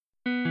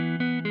Hey,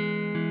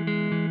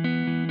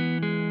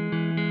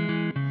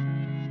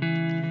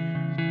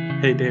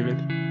 David.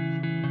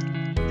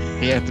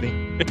 Hey, Anthony.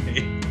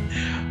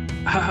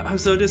 I'm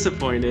so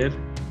disappointed.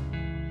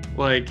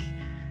 Like,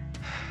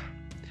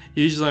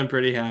 usually I'm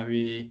pretty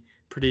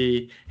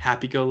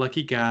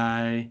happy-go-lucky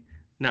guy.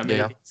 Not many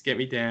Yeah. things get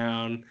me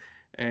down,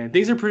 and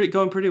things are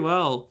going pretty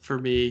well for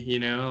me.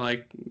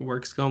 Like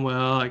work's going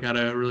well. I got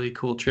a really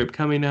cool trip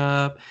coming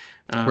up.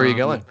 Where are you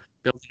going?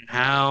 Building a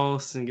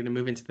house and gonna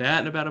move into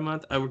that in about a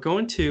month. We're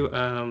going to so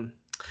I'm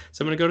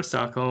gonna go to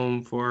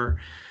Stockholm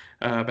for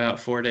about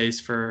 4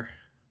 days for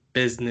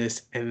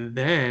business, and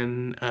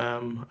then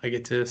I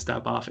get to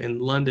stop off in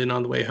London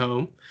on the way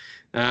home.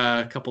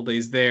 A couple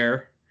days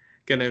there.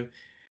 Gonna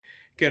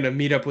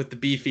meet up with the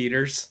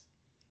Beefeaters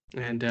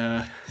and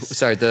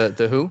Sorry,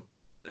 the who?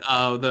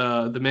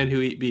 the men who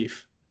eat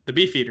beef, the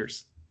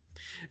Beefeaters.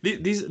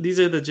 These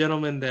are the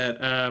gentlemen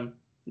that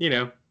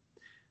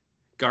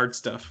guard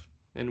stuff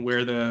and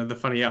wear the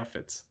funny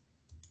outfits.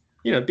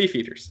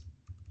 Beefeaters.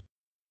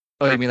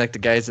 Oh, you mean like the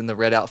guys in the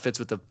red outfits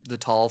with the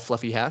tall,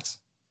 fluffy hats?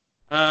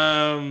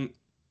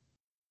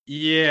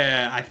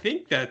 Yeah, I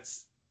think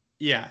that's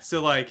yeah.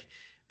 So like,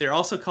 they're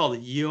also called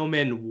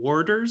yeoman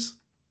warders.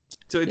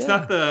 So it's Yeah.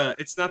 not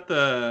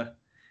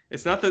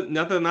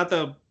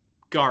the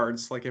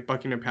guards like at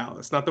Buckingham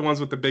Palace, not the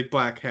ones with the big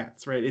black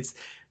hats, right?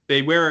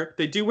 They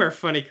do wear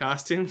funny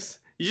costumes.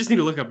 You just need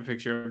to look up a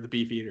picture of the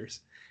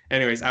Beefeaters.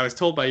 Anyways, I was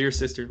told by your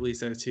sister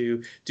Lisa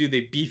to do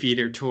the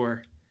Beefeater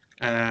tour.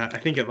 I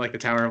think at like the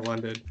Tower of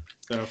London.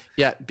 So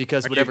Yeah,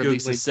 because are you whatever Googling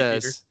Lisa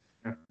says, Beefeater?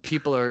 Yeah.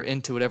 people are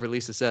into whatever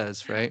Lisa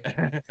says, right?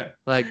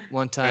 Like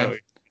one time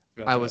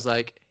I was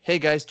like, hey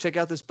guys, check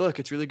out this book.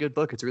 It's a really good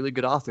book. It's a really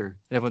good author.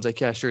 And everyone's like,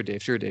 yeah, sure,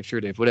 Dave,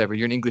 whatever.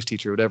 You're an English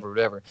teacher,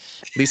 whatever.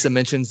 Lisa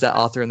mentions that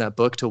author in that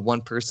book to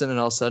one person, and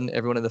all of a sudden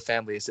everyone in the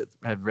family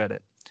had read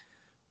it.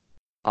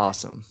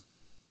 Awesome.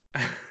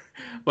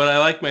 But I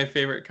like my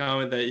favorite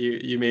comment that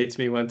you made to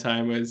me one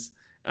time was,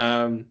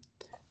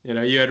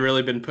 you had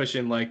really been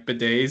pushing like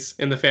bidets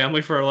in the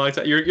family for a long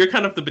time. You're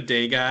kind of the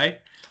bidet guy.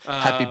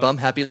 Happy bum,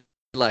 happy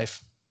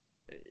life.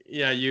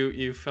 Yeah,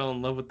 you fell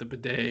in love with the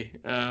bidet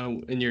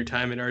in your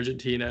time in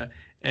Argentina,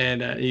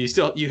 and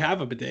you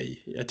have a bidet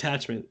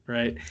attachment,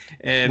 right?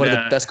 And one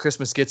of the best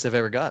Christmas gifts I've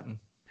ever gotten.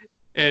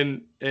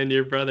 And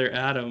your brother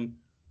Adam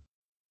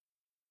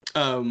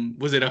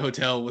was in a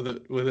hotel with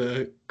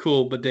a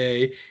cool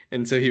bidet,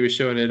 and so he was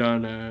showing it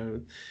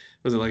on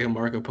was it like a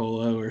Marco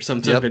Polo or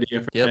some sort of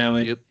video for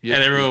family, and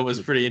everyone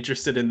was pretty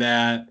interested in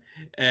that,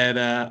 and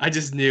I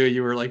just knew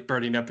you were like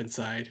burning up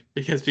inside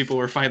because people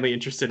were finally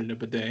interested in a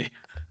bidet.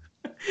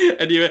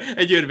 and you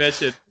had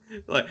mentioned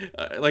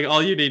like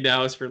all you need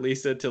now is for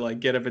Lisa to like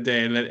get a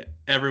bidet, and then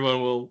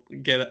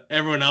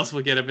everyone else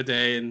will get a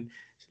bidet, and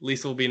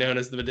Lisa will be known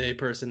as the bidet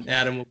person.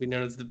 Adam will be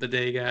known as the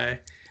bidet guy.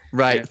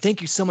 Right. Yeah.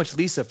 Thank you so much,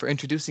 Lisa, for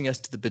introducing us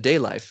to the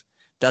bidet life.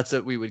 That's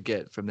what we would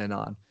get from then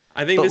on.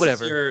 I think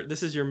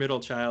this is your middle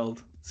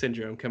child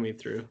syndrome coming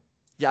through.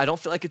 Yeah, I don't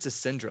feel like it's a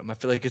syndrome. I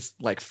feel like it's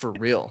like for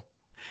real.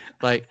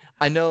 Like,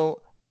 I know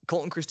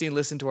Colt and Christine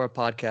listen to our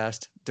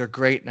podcast. They're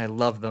great and I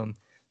love them.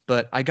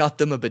 But I got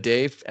them a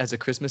bidet as a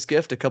Christmas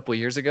gift a couple of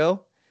years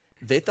ago.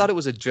 They thought it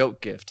was a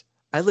joke gift.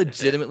 I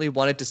legitimately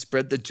wanted to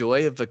spread the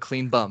joy of a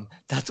clean bum.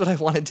 That's what I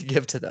wanted to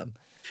give to them.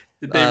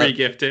 Did they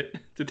re-gift it?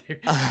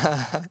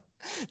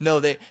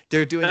 No,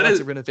 they're doing lots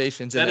of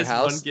renovations in their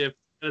house.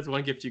 That is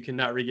one gift you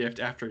cannot regift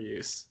after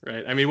use,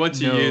 right? I mean,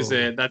 once you use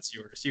it, that's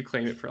yours. You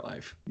claim it for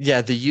life.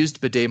 Yeah, the used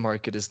bidet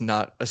market is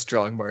not a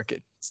strong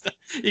market.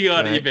 You go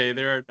on eBay,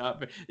 there are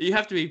not. You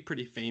have to be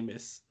pretty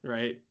famous,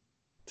 right,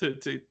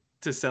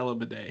 to sell a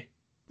bidet.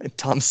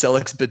 Tom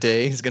Selleck's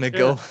bidet is gonna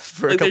go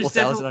for a couple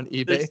thousand on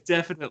eBay. There's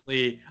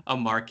definitely a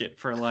market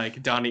for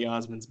like Donny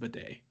Osmond's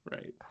bidet,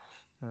 right?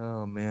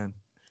 Oh man,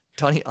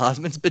 Donny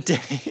Osmond's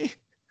bidet.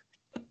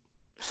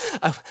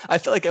 I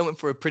feel like I went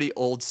for a pretty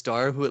old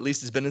star who at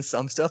least has been in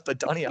some stuff, but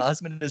Donny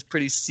Osmond is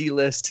pretty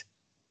C-list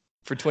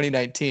for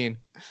 2019.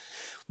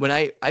 When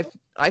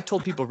I've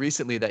told people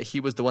recently that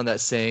he was the one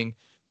that sang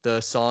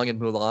the song in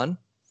Mulan,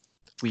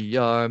 "We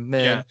Are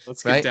Men." Yeah,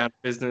 let's get down to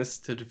business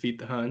to defeat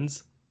the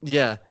Huns.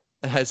 Yeah,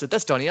 and I said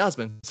that's Donny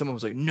Osmond. Someone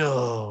was like,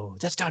 "No,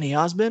 that's Donny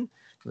Osmond."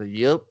 I was like,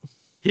 yep.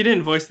 He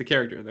didn't voice the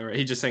character though, right?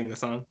 He just sang the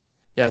song.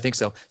 Yeah, I think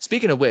so.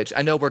 Speaking of which,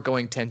 I know we're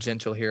going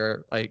tangential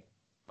here. Like,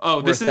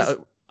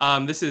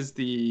 this is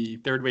the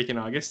third week in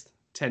August.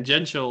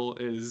 Tangential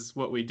is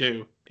what we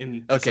do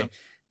in. Okay.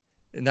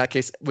 In that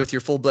case, with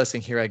your full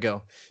blessing, here I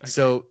go. Okay.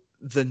 So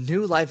the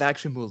new live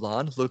action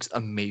Mulan looks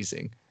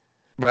amazing,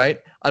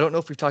 right? I don't know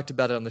if we've talked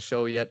about it on the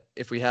show yet.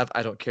 If we have,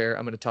 I don't care.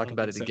 I'm going to talk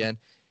about it again.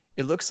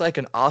 It looks like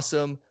an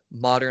awesome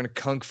modern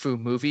kung fu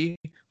movie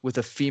with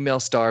a female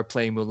star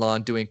playing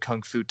Mulan doing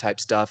kung fu type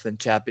stuff and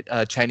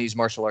Chinese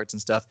martial arts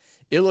and stuff.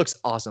 It looks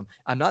awesome.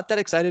 I'm not that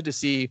excited to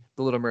see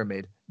The Little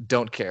Mermaid.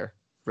 Don't care.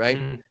 Right?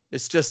 Mm.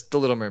 It's just The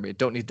Little Mermaid.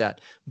 Don't need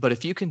that. But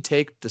if you can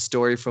take the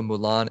story from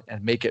Mulan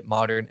and make it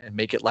modern and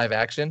make it live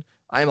action,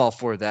 I'm all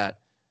for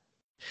that.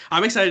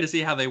 I'm excited to see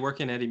how they work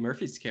in Eddie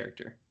Murphy's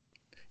character.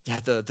 Yeah,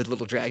 the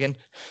little dragon.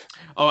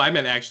 Oh, I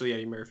meant actually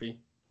Eddie Murphy,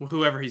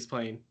 whoever he's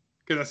playing,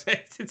 because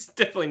it's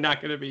definitely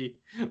not going to be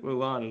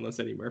Mulan unless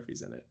Eddie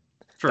Murphy's in it.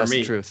 That's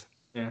the truth.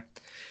 Yeah.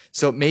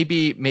 So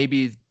maybe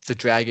the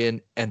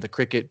dragon and the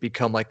cricket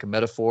become like a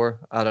metaphor.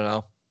 I don't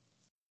know.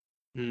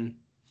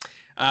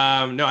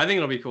 No, I think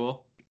it'll be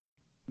cool.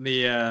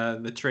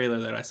 The trailer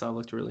that I saw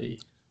looked really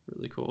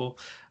cool.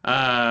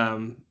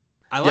 I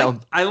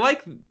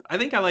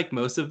think I like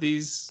most of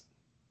these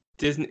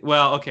Disney.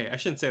 Well, okay, I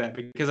shouldn't say that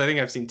because I think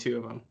I've seen 2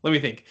 of them. Let me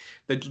think.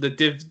 The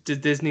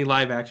Disney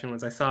live action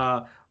ones. I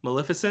saw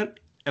Maleficent,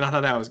 and I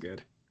thought that was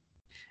good.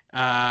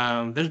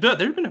 There's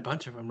been a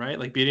bunch of them, right?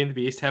 Like Beauty and the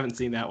Beast. Haven't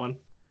seen that one.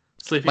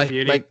 Sleeping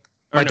Beauty.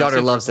 My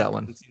daughter loves that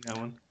one. Haven't seen that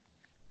one.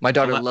 My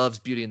daughter loves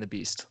Beauty and the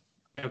Beast.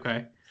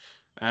 Okay.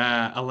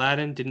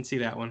 Aladdin, didn't see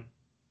that one.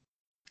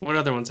 What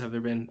other ones have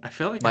there been? I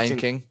feel like Lion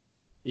King.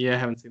 Yeah, I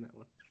haven't seen that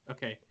one.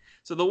 Okay,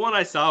 so the one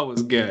I saw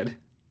was good,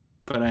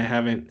 but I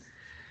haven't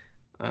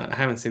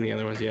seen the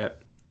other ones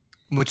yet.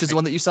 Which is the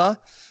one that you saw?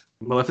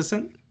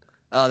 Maleficent.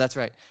 Oh, that's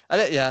right.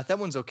 Yeah, that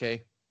one's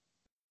okay.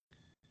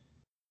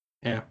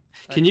 Yeah.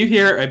 Can you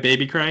hear a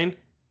baby crying?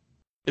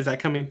 Is that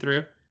coming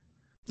through?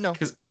 No.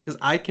 Because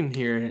I can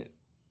hear it.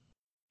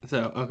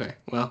 So, okay.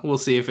 Well, we'll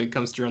see if it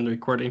comes through on the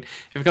recording.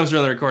 If it comes through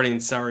on the recording,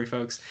 sorry,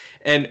 folks.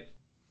 And,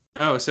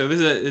 so this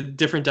is a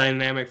different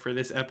dynamic for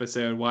this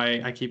episode.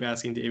 Why I keep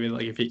asking David,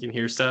 like, if he can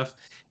hear stuff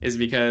is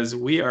because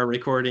we are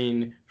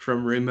recording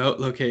from remote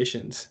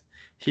locations.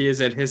 He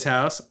is at his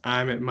house.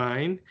 I'm at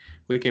mine.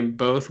 We can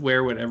both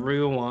wear whatever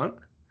we want.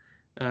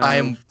 I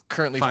am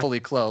currently fully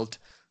clothed.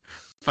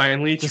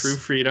 Finally, true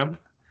freedom.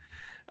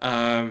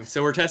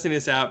 So we're testing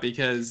this out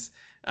because,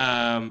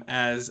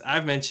 as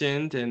I've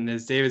mentioned and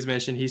as David's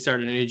mentioned, he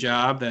started a new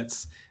job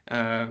that's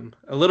a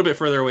little bit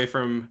further away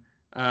from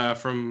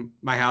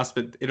my house,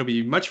 but it'll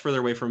be much further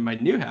away from my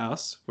new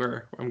house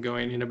where I'm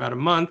going in about a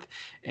month,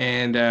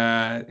 and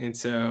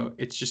so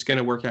it's just going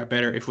to work out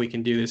better if we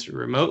can do this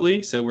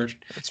remotely. So we're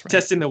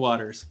testing the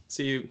waters,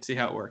 see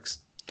how it works.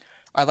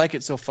 I like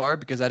it so far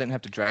because I didn't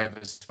have to drive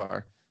as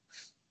far.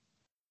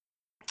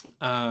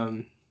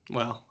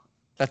 Well,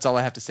 that's all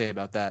I have to say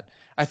about that.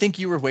 I think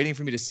you were waiting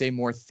for me to say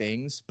more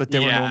things, but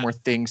there were no more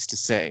things to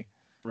say.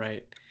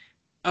 Right.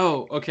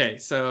 Oh, okay.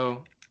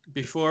 So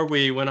before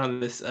we went on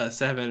this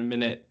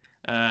 7-minute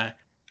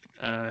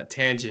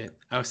tangent,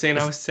 I was saying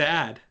I was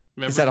sad.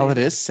 Remember? Is that all it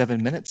is?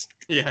 7 minutes?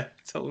 Yeah.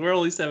 So we're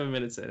only 7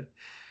 minutes in.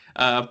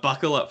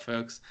 Buckle up,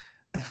 folks.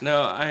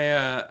 No,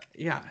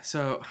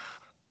 so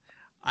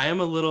I am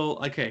a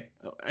little, okay.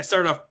 I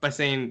started off by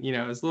saying,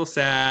 I was a little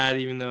sad,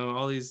 even though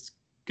all these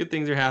good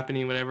things are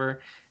happening,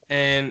 whatever.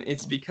 And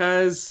it's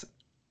because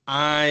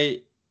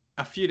a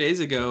few days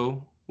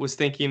ago, was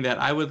thinking that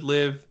I would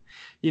live,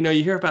 you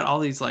hear about all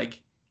these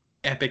like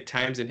epic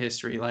times in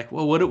history. Like,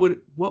 well, what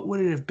would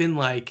it have been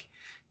like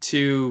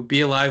to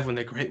be alive when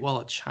the Great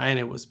Wall of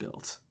China was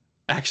built?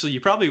 Actually,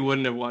 you probably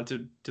wouldn't have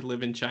wanted to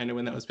live in China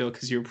when that was built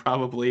because you were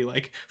probably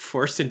like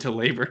forced into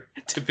labor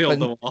to build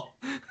the wall.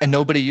 And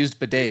nobody used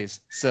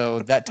bidets, so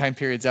that time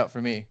period's out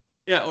for me.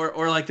 Yeah,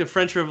 or like the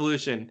French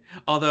Revolution.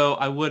 Although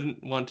I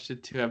wouldn't want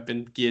it to have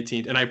been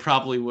guillotined, and I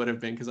probably would have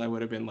been because I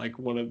would have been like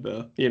one of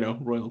the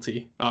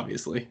royalty.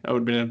 Obviously, I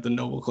would have been of the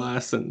noble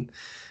class, and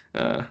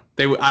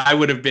I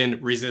would have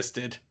been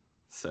resisted.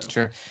 So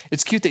sure,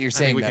 it's cute that you're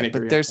saying that,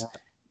 but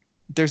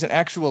there's an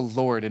actual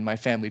lord in my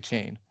family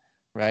chain,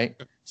 right?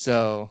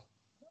 So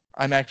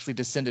I'm actually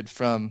descended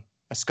from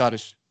a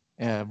Scottish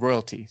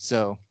royalty.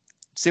 So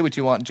say what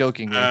you want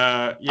jokingly.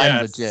 Yes.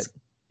 I'm legit.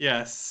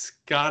 Yes,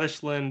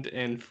 Scottishland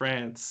and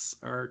France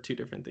are 2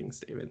 different things,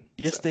 David.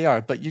 Yes, they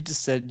are. But you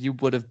just said you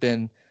would have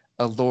been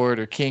a lord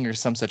or king or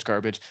some such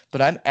garbage.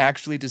 But I'm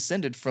actually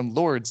descended from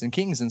lords and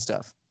kings and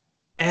stuff.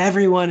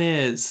 Everyone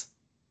is.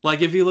 Like,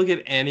 if you look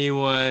at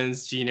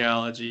anyone's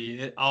genealogy,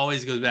 it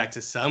always goes back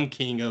to some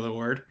king or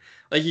lord.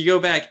 Like, you go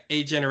back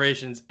 8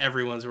 generations,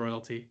 everyone's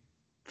royalty.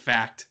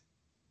 Fact.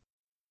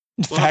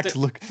 Look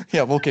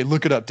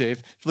it up,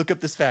 Dave. Look up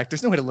this fact.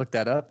 There's no way to look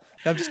that up.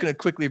 I'm just going to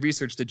quickly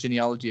research the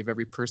genealogy of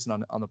every person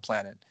on the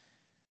planet.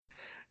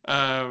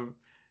 Not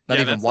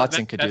even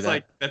Watson could do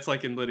that. That's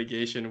like in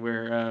litigation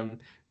where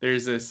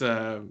there's this.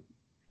 So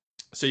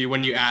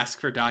when you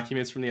ask for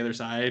documents from the other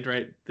side,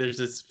 right? There's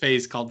this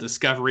phase called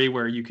discovery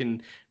where you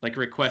can like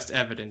request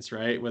evidence,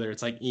 right? Whether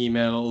it's like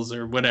emails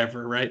or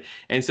whatever, right?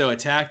 And so a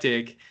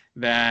tactic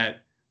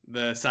that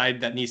the side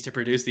that needs to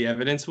produce the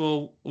evidence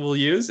will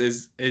use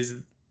is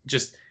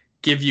just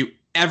give you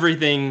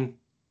everything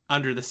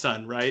under the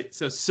sun, right?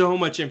 So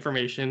much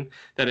information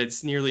that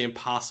it's nearly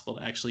impossible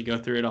to actually go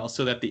through it all,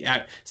 so that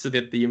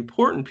the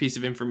important piece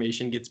of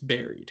information gets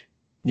buried.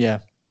 Yeah,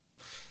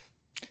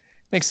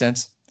 makes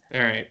sense.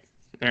 All right,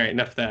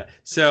 enough of that.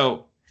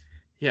 So,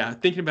 yeah,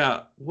 thinking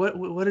about what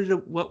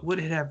would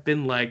it have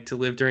been like to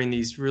live during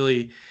these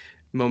really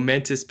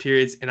momentous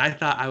periods, and I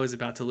thought I was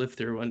about to live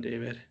through one,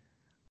 David.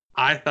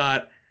 I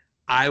thought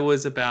I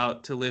was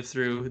about to live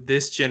through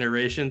this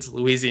generation's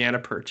Louisiana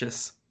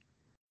Purchase,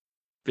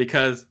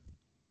 because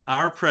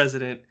our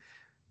president,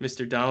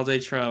 Mr. Donald J.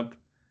 Trump,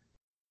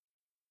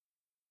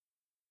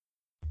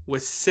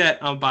 was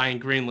set on buying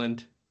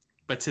Greenland,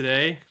 but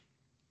today,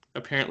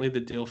 apparently the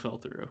deal fell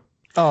through.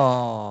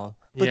 Oh,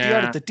 but the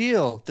art of the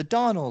deal, the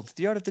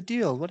art of the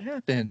deal. What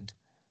happened?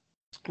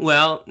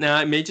 Well,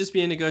 now it may just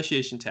be a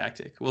negotiation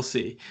tactic. We'll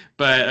see.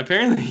 But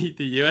apparently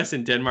the U.S.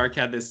 and Denmark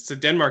had this. So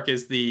Denmark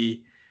is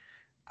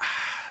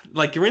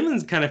like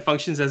Greenland kind of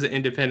functions as an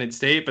independent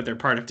state, but they're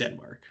part of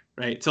Denmark,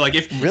 right? So like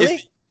if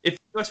the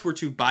U.S. were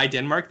to buy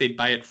Denmark, they'd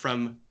buy it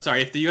from.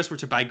 Sorry, if the U.S. were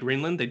to buy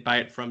Greenland, they'd buy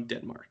it from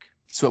Denmark.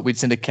 So what, we'd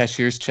send a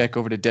cashier's check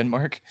over to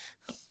Denmark?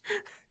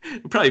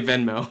 Probably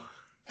Venmo.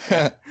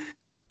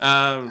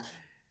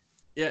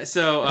 Yeah.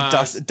 So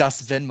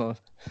Das Venmo.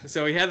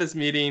 So we had this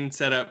meeting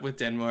set up with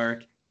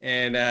Denmark,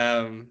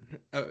 and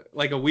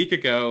like a week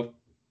ago,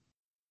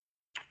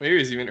 maybe it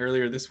was even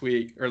earlier this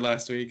week or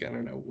last week, I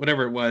don't know,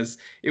 whatever it was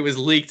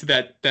leaked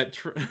that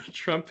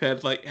Trump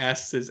had like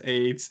asked his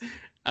aides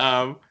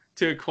to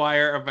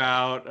inquire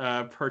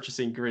about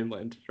purchasing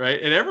Greenland, right?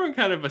 And everyone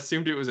kind of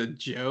assumed it was a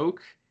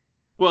joke.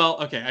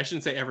 Well, okay, I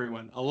shouldn't say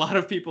everyone. A lot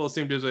of people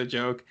assumed it was a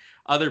joke.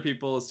 Other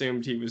people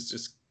assumed he was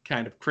just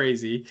kind of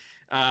crazy.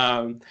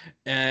 So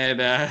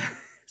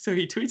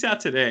he tweets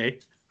out today,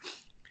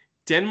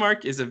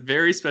 Denmark is a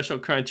very special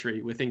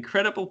country with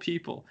incredible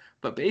people,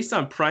 but based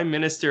on Prime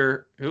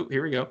Minister,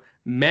 here we go,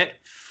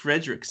 Mette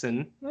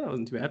Frederiksen, that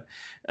wasn't too bad,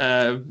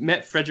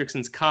 Mette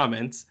Frederiksen's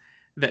comments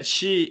that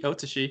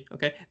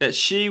that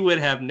she would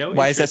have no interest.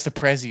 Why is that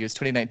surprising you? It's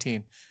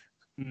 2019.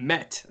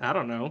 Met, I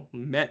don't know,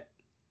 Met.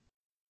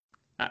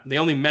 The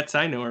only Mets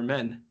I know are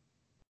men.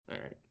 All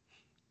right.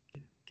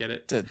 Get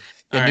it? The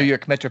New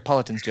York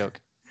Metropolitans joke.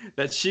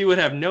 That she would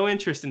have no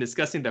interest in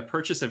discussing the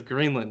purchase of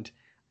Greenland.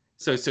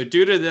 So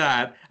due to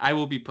that, I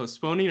will be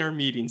postponing our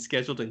meeting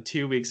scheduled in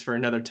 2 weeks for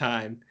another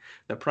time.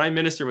 The Prime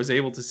Minister was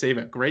able to save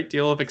a great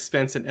deal of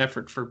expense and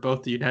effort for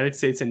both the United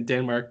States and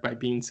Denmark by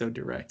being so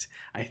direct.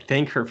 I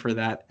thank her for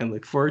that and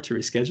look forward to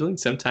rescheduling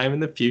sometime in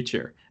the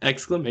future! !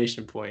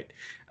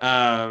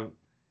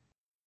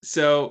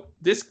 So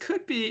this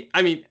could be,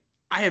 I mean,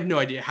 I have no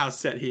idea how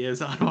set he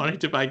is on wanting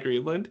to buy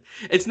Greenland.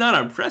 It's not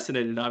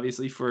unprecedented,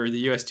 obviously, for the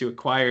U.S. to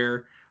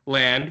acquire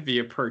land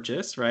via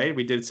purchase, right?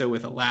 We did so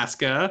with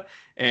Alaska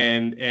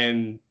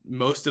and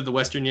most of the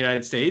western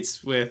United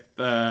States with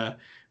the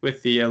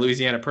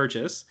Louisiana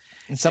Purchase.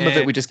 And some of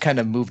it we just kind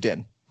of moved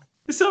in.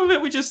 Some of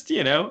it we just,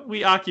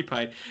 we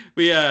occupied.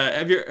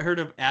 Have you heard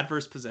of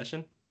adverse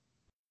possession?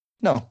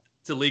 No.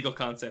 It's a legal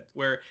concept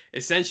where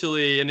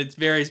essentially, and it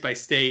varies by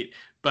state,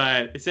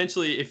 but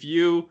essentially if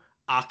you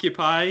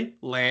occupy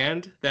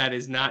land that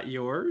is not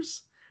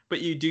yours,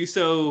 but you do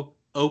so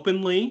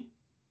openly,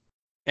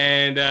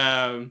 and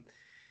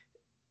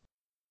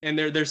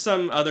there's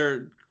some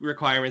other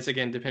requirements,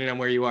 again, depending on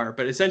where you are.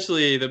 But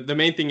essentially, the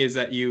main thing is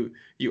that you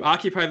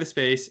occupy the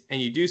space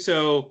and you do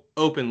so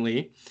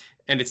openly,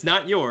 and it's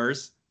not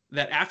yours,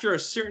 that after a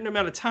certain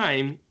amount of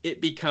time,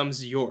 it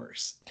becomes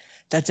yours.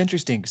 That's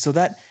interesting. So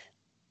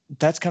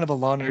that's kind of a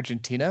law in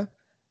Argentina.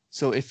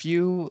 So if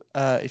you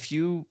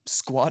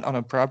squat on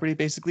a property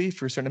basically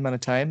for a certain amount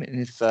of time, and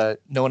if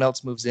no one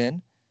else moves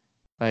in,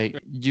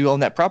 like you own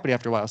that property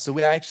after a while. So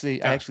I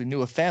actually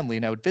knew a family,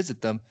 and I would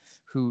visit them,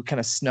 who kind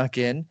of snuck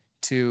in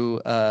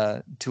to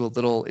a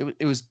little.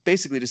 It was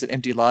basically just an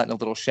empty lot and a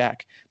little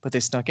shack, but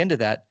they snuck into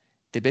that.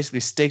 They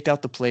basically staked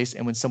out the place,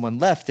 and when someone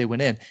left, they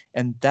went in,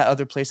 and that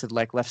other place had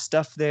like left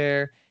stuff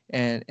there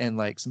and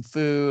like some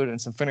food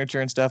and some furniture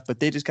and stuff, but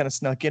they just kind of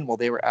snuck in while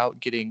they were out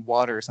getting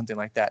water or something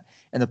like that.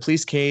 And the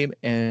police came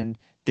and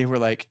they were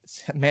like,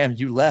 "Ma'am,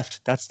 you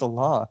left. That's the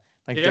law."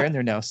 Like they're in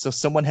there now. So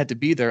someone had to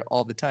be there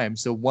all the time.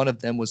 So one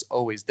of them was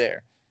always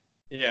there.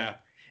 Yeah.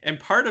 And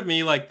part of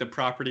me, like the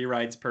property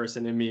rights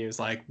person in me, is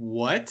like,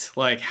 what?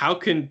 Like, how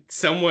can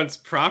someone's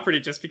property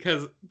just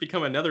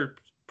become another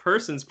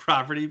person's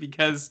property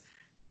because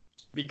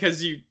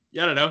you,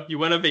 I don't know, you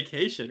went on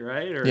vacation,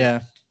 right? Or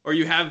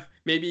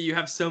maybe you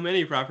have so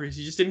many properties,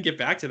 you just didn't get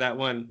back to that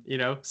one,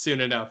 soon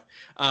enough.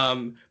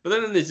 But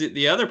then there's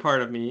the other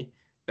part of me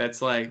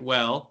that's like,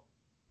 well,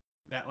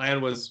 that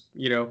land was,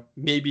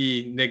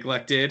 maybe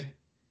neglected.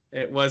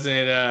 It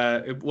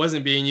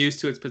wasn't being used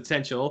to its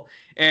potential.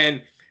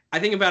 And I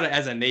think about it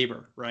as a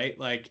neighbor, right?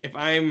 Like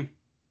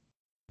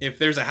if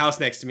there's a house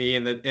next to me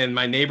and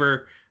my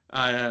neighbor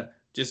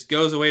just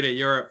goes away to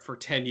Europe for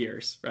 10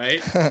 years,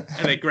 right?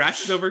 And the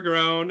grass is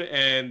overgrown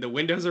and the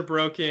windows are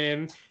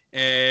broken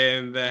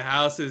and the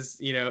house is,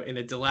 in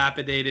a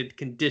dilapidated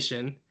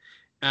condition,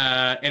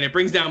 and it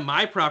brings down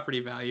my property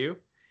value.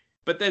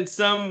 But then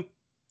some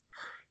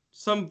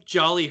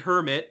jolly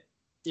hermit,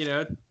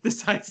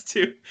 decides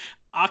to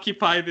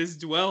occupy this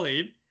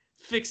dwelling,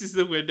 fixes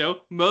the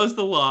window, mows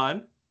the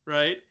lawn,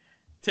 right?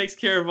 Takes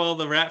care of all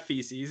the rat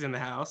feces in the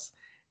house.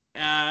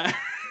 And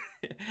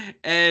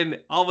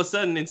all of a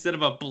sudden, instead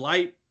of a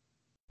blight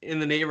in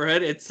the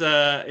neighborhood,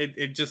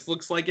 it just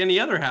looks like any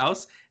other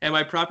house, and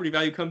my property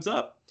value comes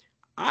up.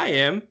 I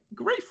am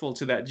grateful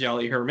to that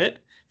jolly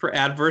hermit for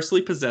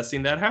adversely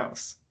possessing that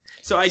house.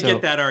 So I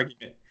get that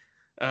argument.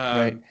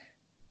 Right.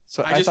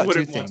 So I just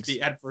wouldn't want to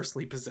be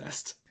adversely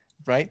possessed.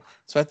 right?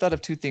 So I thought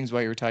of two things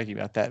while you were talking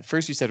about that.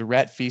 First, you said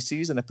rat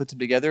feces, and I put them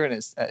together,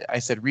 and I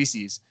said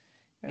Reese's.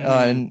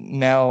 And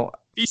now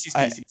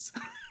feces.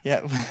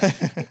 Yeah.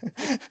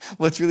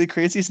 What's really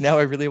crazy is now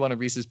I really want a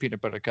Reese's peanut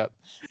butter cup.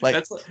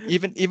 Like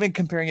even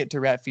comparing it to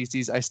rat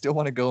feces, I still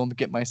want to go and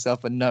get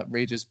myself a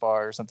Nutrageous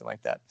bar or something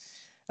like that.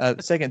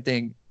 Second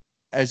thing,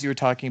 as you were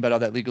talking about all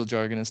that legal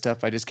jargon and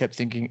stuff, I just kept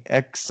thinking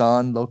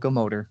Exxon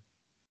locomotor.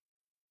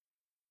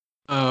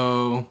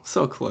 Oh,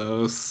 so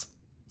close.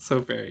 So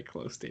very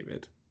close,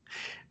 David.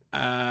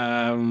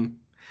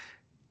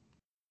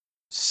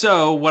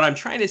 So what I'm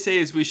trying to say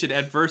is we should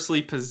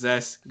adversely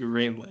possess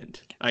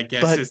Greenland, I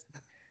guess.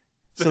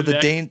 So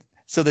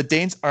the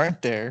Danes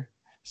aren't there.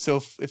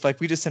 So if like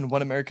we just send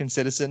one American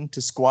citizen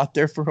to squat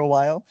there for a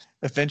while,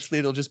 eventually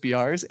it'll just be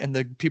ours, and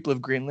the people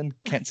of Greenland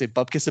can't say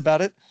bupkis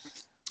about it.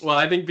 Well,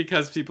 I think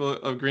because people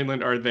of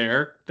Greenland are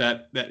there,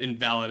 that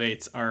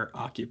invalidates our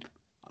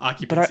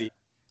occupancy.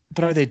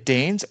 But are they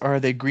Danes or are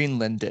they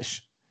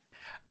Greenlandish?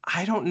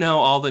 I don't know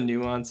all the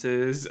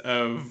nuances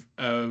of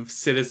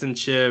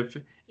citizenship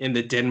in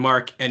the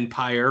Denmark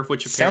Empire,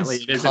 which apparently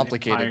Sounds it is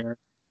complicated. An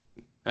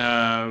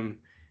empire.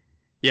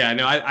 Yeah,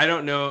 no, I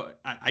don't know.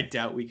 I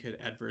doubt we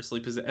could adversely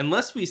possess,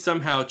 unless we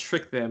somehow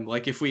trick them.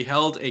 Like if we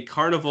held a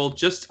carnival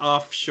just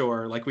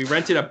offshore, like we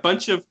rented a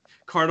bunch of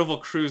Carnival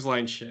Cruise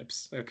Line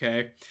ships,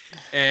 okay,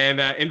 and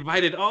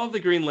invited all the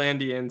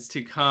Greenlandians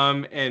to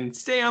come and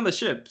stay on the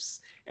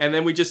ships, and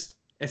then we just,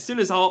 as soon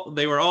as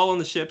they were all on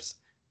the ships,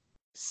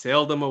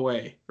 sailed them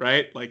away,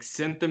 right? Like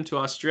sent them to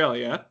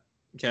Australia,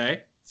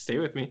 okay? Stay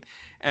with me,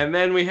 and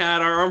then we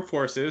had our armed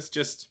forces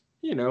just,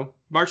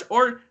 march,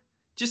 or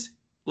just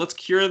let's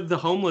cure the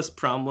homeless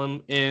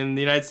problem in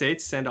the United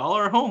States. Send all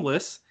our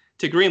homeless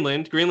to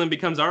Greenland. Greenland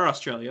becomes our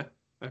Australia,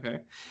 okay,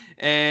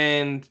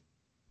 and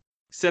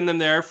send them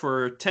there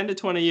for 10 to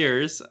 20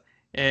 years,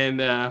 and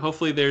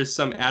hopefully there's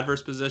some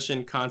adverse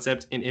possession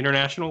concept in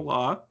international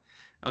law.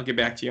 I'll get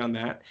back to you on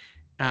that.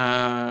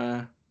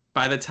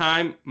 By the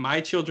time my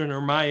children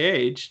are my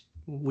age,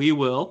 we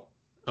will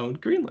own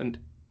Greenland.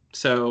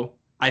 So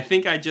I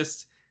think I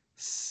just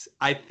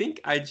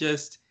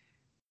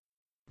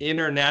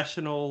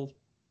international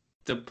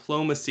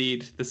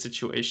diplomacied the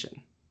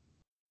situation.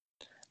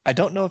 I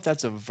don't know if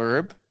that's a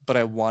verb, but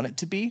I want it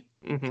to be.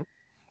 Mm-hmm.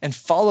 And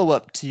follow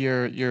up to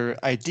your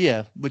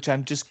idea, which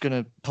I'm just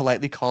going to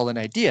politely call an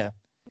idea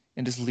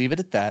and just leave it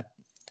at that.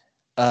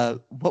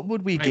 What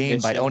would we gain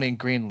by owning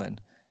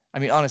Greenland? I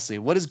mean, honestly,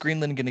 what is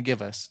Greenland going to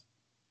give us?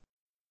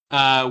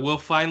 We'll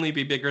finally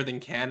be bigger than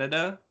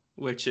Canada,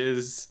 which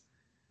is,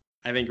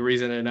 I think,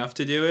 reason enough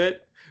to do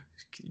it.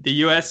 The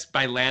U.S.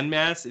 by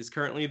landmass is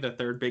currently the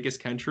third biggest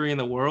country in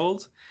the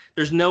world.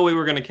 There's no way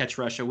we're going to catch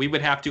Russia. We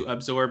would have to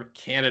absorb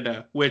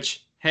Canada,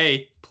 which,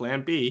 hey,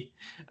 plan B.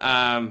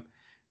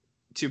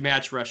 To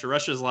match Russia.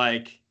 Russia's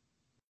like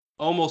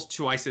almost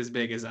twice as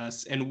big as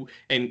us, and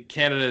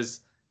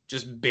Canada's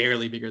just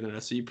barely bigger than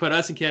us. So you put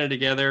us and Canada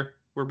together,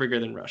 we're bigger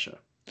than Russia.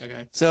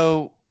 Okay.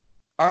 So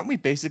aren't we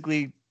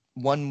basically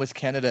one with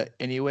Canada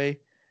anyway?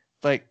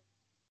 Like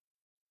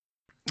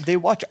they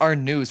watch our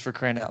news, for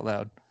crying out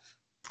loud.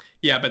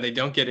 Yeah, but they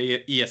don't get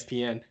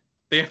ESPN.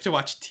 They have to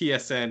watch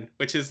TSN,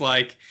 which is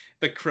like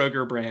the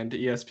Kroger brand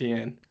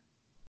ESPN.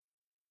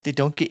 They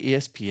don't get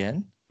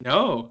ESPN?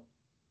 No,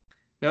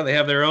 they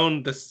have their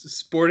own, the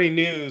Sporting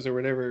News or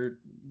whatever.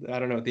 I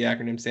don't know what the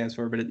acronym stands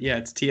for, but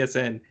it's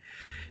TSN.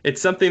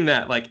 It's something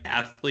that like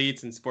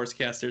athletes and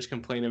sportscasters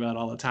complain about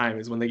all the time,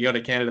 is when they go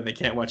to Canada, they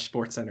can't watch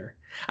SportsCenter.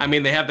 I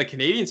mean, they have the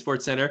Canadian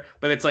SportsCenter,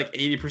 but it's like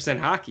 80%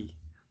 hockey.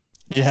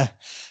 Yeah.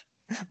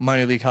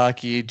 Minor league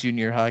hockey,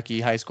 junior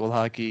hockey, high school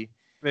hockey.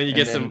 Then you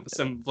get some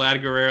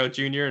Vlad Guerrero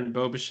Jr. and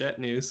Bo Bichette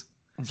news.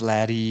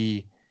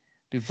 Vladdy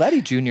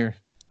Jr.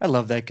 I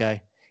love that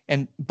guy.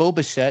 And Bo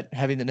Bichette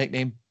having the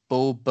nickname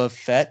Boba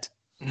Fett.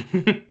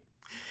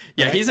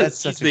 Yeah, right? He's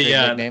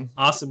the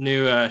awesome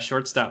new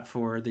shortstop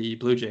for the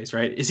Blue Jays,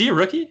 right? Is he a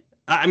rookie?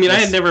 I mean, yes.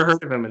 I had never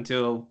heard of him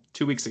until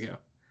 2 weeks ago.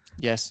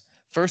 Yes.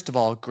 First of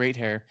all, great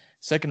hair.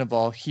 Second of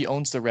all, he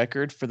owns the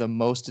record for the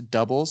most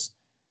doubles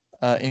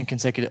in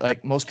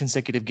most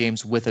consecutive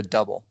games with a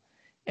double.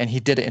 And he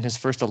did it in his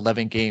first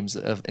 11 games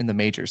in the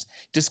majors.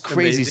 Just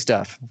crazy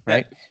stuff,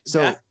 right?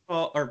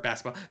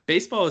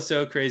 Baseball is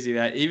so crazy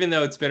that even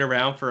though it's been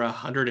around for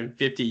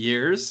 150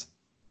 years,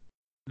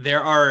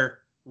 there are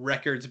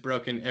records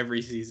broken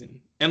every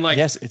season. And like,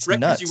 yes, it's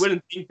records nuts. You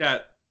wouldn't think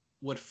that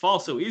would fall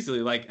so easily.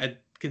 Like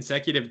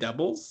consecutive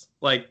doubles,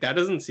 like that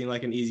doesn't seem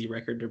like an easy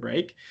record to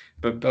break.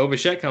 But Bo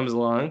Bichette comes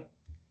along,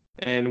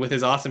 and with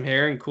his awesome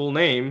hair and cool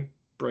name,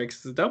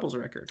 breaks the doubles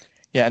record.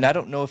 Yeah, and I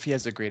don't know if he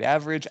has a great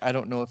average. I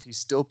don't know if he's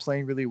still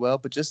playing really well,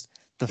 but just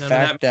the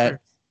fact that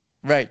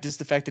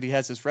he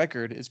has this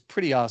record is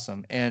pretty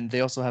awesome. And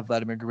they also have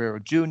Vladimir Guerrero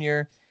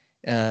Jr.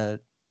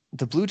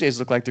 The Blue Jays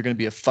look like they're going to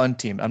be a fun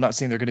team. I'm not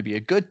saying they're going to be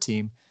a good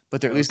team,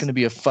 but they're at least going to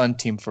be a fun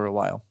team for a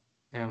while.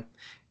 Yeah.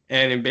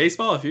 And in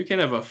baseball, if you can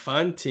have a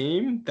fun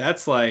team,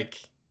 that's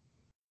like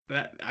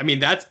that. I mean,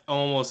 that's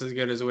almost as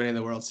good as winning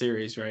the World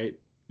Series, right?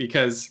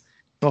 Because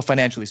Well,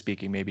 financially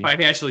speaking, maybe.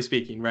 Financially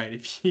speaking, right.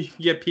 If you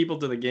get people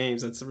to the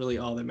games, that's really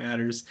all that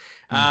matters.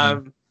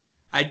 Mm-hmm.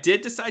 I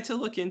did decide to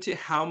look into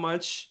how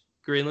much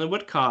Greenland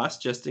would cost,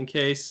 just in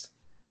case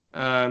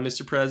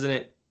Mr.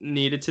 President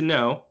needed to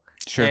know.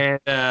 Sure.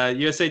 And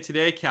USA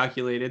Today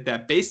calculated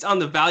that based on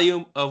the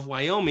value of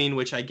Wyoming,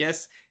 which I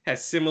guess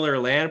has similar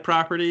land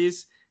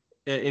properties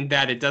in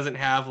that it doesn't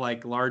have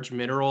like large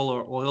mineral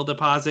or oil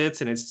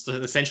deposits, and it's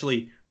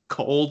essentially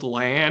cold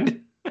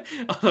land.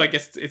 Although I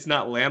guess it's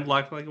not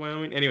landlocked like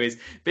Wyoming. Anyways,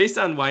 based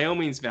on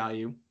Wyoming's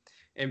value,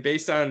 and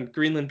based on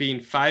Greenland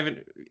being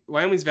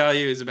Wyoming's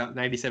value is about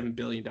 $97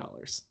 billion.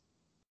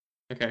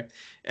 Okay.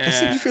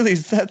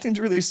 That seems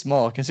really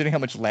small considering how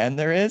much land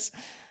there is,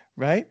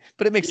 right?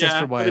 But it makes sense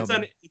for Wyoming.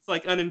 But it's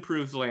like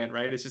unimproved land,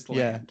 right? It's just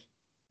land.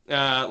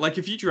 Yeah. Like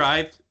if you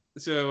drive,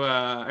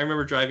 I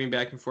remember driving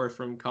back and forth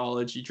from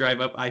college. You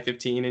drive up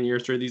I-15 and you're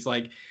through these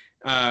like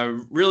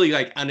really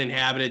like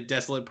uninhabited,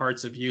 desolate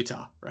parts of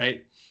Utah,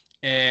 right?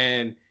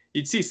 And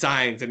you'd see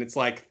signs, and it's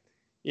like,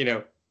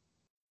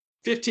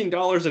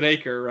 $15 an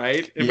acre,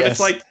 right? Yes.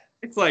 But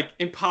it's like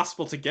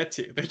impossible to get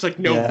to. There's like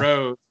no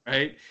road,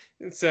 right?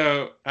 And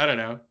so I don't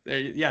know.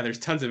 There's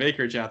tons of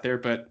acreage out there,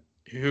 but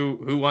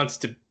who wants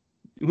to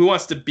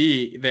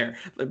be there?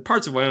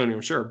 Parts of Wyoming,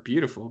 I'm sure, are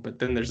beautiful, but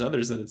then there's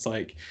others that it's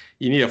like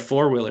you need a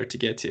 4-wheeler to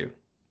get to.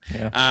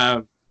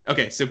 Yeah.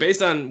 Okay, so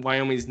based on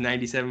Wyoming's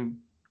 $97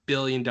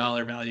 billion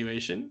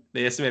valuation,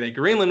 they estimate that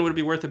Greenland would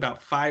be worth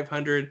about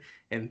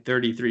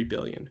 $533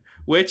 billion,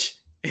 which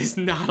is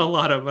not a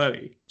lot of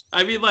money.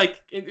 I mean,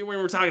 like when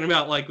we're talking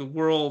about like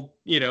world,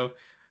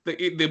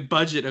 the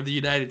budget of the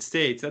United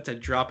States, that's a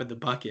drop in the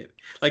bucket.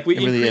 Like we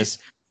increase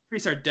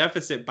our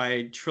deficit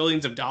by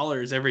trillions of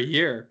dollars every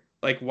year.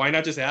 Like why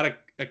not just add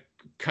a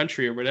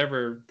country or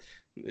whatever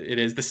it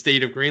is, the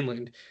state of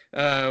Greenland?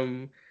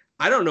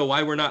 I don't know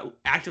why we're not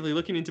actively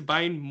looking into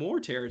buying more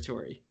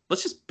territory.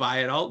 Let's just buy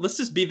it all. Let's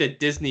just be the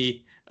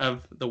Disney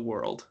of the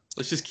world.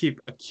 Let's just keep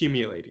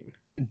accumulating.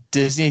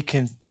 Disney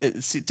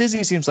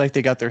seems like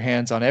they got their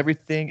hands on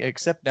everything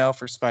except now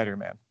for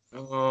Spider-Man.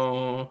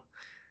 Oh,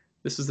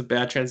 this was a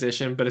bad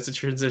transition, but it's a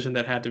transition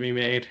that had to be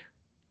made.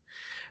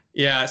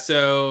 Yeah,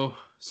 so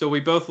we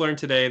both learned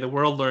today, the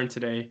world learned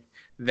today,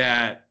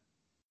 that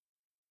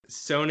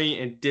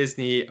Sony and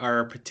Disney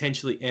are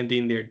potentially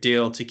ending their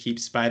deal to keep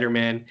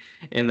Spider-Man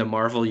in the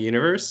Marvel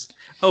Universe.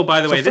 Oh, by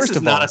the way, this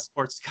is not a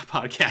sports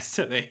podcast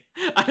today.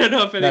 I don't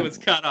know if anyone's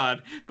caught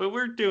on, but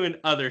we're doing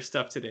other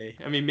stuff today.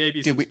 I mean,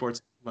 maybe some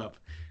sports come up.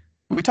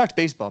 We talked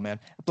baseball, man.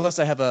 Plus,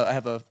 I have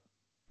a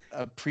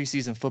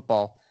preseason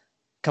football,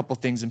 couple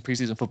things in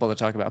preseason football to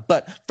talk about.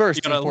 But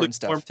first, important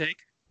stuff. Take?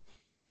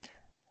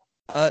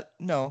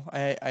 No,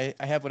 I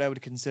have what I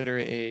would consider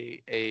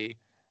it's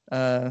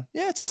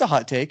a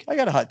hot take. I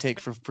got a hot take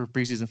for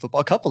preseason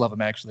football. A couple of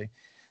them, actually.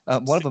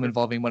 One of them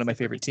involving one of my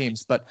favorite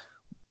teams. But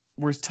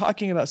we're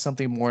talking about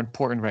something more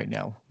important right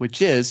now,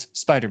 which is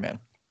Spider-Man.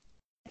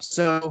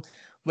 So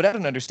what I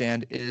don't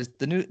understand is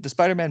the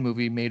Spider-Man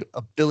movie made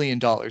 $1 billion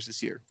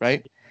this year,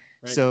 right?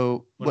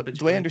 So the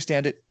way I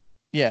understand it,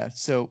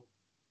 so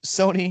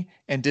Sony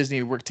and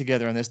Disney work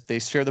together on this. They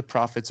share the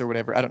profits or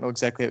whatever. I don't know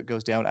exactly how it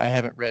goes down. I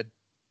haven't read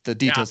the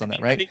details on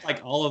that, right? I think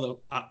like all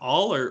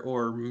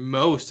or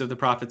most of the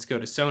profits go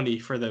to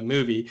Sony for the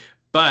movie,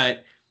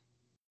 but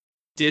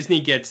Disney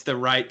gets the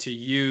right to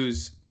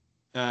use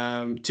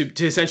to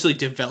essentially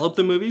develop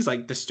the movies,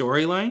 like the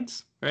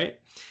storylines, right?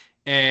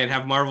 And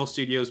have Marvel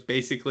Studios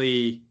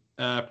basically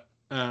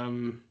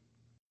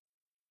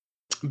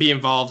be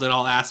involved in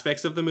all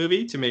aspects of the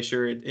movie to make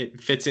sure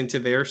it fits into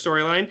their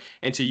storyline,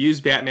 and to use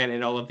Batman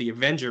in all of the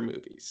Avenger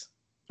movies.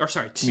 Or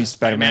sorry, to use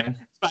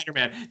Spider-Man.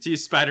 To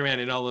use Spider-Man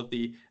in all of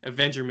the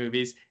Avenger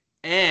movies,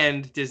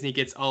 and Disney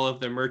gets all of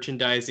the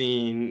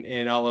merchandising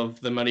and all of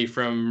the money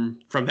from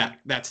that.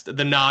 That's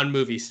the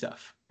non-movie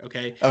stuff.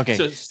 Okay.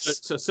 So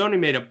Sony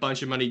made a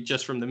bunch of money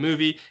just from the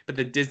movie, but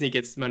then Disney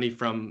gets money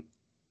from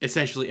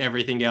essentially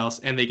everything else,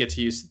 and they get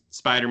to use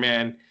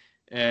Spider-Man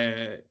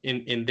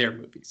in their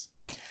movies.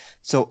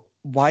 So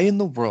why in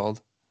the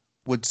world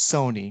would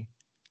Sony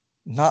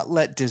not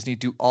let Disney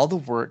do all the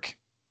work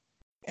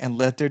and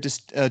let their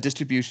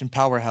distribution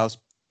powerhouse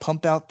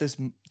pump out this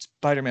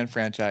Spider-Man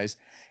franchise,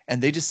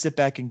 and they just sit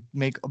back and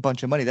make a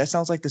bunch of money? That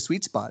sounds like the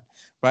sweet spot,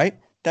 right?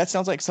 That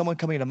sounds like someone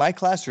coming into my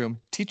classroom,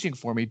 teaching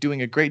for me,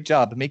 doing a great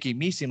job, making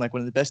me seem like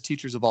one of the best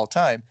teachers of all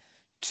time,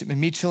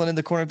 me chilling in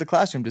the corner of the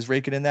classroom, just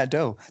raking in that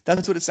dough.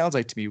 That's what it sounds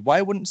like to me.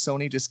 Why wouldn't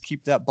Sony just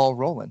keep that ball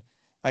rolling?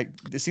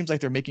 It seems like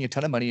they're making a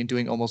ton of money and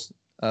doing almost,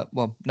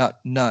 not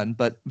none,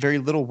 but very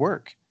little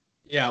work.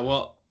 Yeah,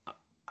 well,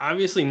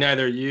 obviously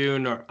neither you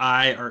nor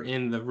I are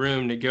in the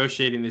room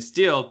negotiating this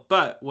deal,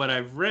 but what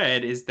I've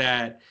read is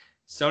that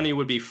Sony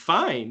would be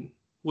fine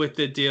with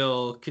the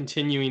deal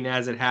continuing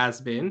as it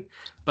has been,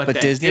 but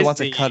Disney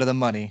wants a cut of the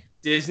money.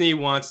 Disney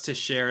wants to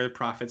share the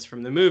profits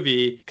from the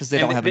movie because they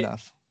don't have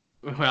enough.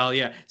 Well,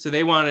 yeah, so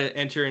they want to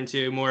enter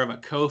into more of a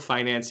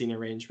co-financing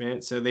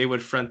arrangement. So they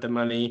would front the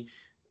money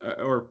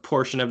or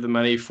portion of the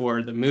money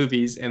for the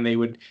movies, and they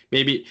would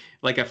maybe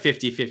like a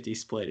 50-50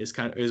 split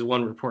is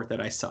one report that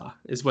I saw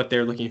is what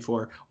they're looking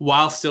for,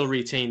 while still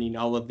retaining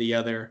all of the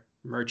other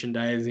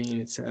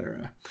merchandising,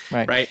 etc.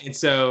 Right. And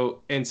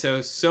so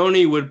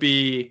Sony would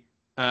be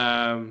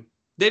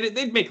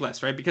they'd make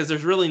less, right? Because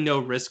there's really no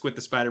risk with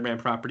the Spider-Man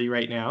property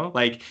right now.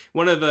 Like,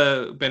 one of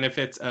the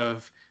benefits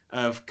of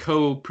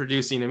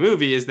co-producing a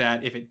movie is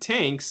that if it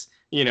tanks,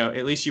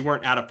 at least you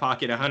weren't out of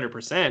pocket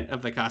 100%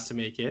 of the cost to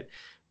make it.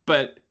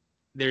 But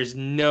there's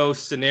no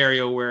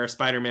scenario where a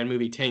Spider-Man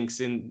movie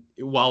tanks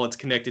while it's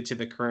connected to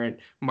the current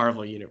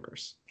Marvel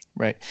universe.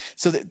 Right.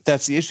 So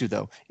that's the issue,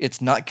 though.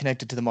 It's not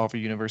connected to the Marvel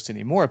universe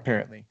anymore,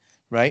 apparently,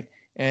 right?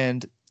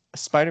 And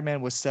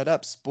Spider-Man was set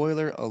up,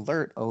 spoiler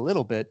alert, a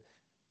little bit.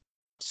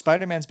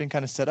 Spider-Man's been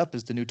kind of set up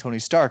as the new Tony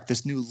Stark,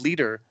 this new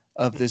leader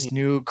of this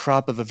new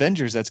crop of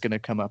Avengers that's going to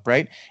come up,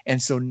 right?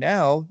 And so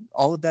now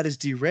all of that is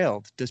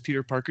derailed. Does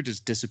Peter Parker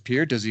just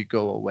disappear? Does he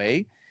go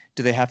away?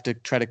 Do they have to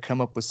try to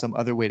come up with some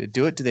other way to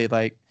do it? Do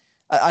they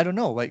I don't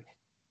know. Like,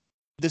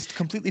 this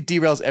completely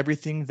derails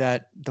everything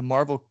that the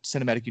Marvel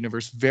Cinematic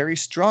Universe very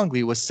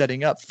strongly was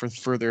setting up for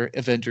further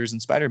Avengers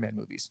and Spider-Man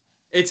movies.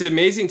 It's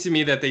amazing to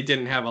me that they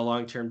didn't have a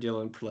long-term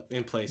deal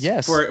in place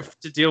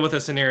to deal with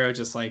a scenario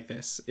just like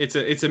this.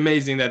 It's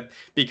amazing that,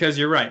 because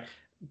you're right.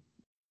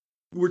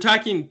 We're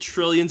talking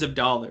trillions of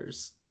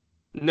dollars.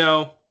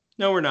 No,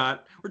 we're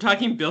not. We're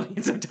talking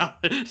billions of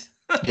dollars.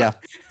 Yeah.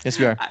 Yes,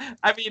 we are.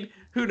 I mean,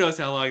 who knows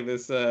how long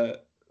this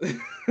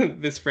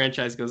this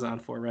franchise goes on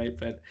for, right?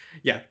 But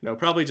yeah, no,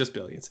 probably just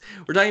billions.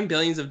 We're talking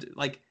billions of,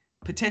 like,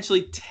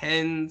 potentially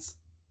tens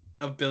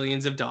of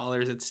billions of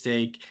dollars at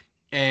stake.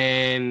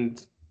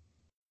 And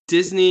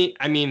Disney,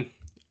 I mean,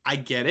 I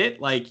get it.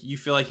 Like, you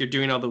feel like you're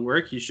doing all the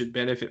work, you should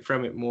benefit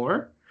from it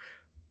more.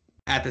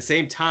 At the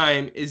same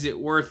time, is it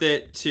worth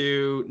it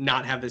to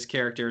not have this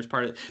character as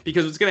part of it?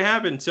 Because what's going to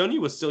happen, Sony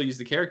will still use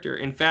the character.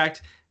 In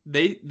fact,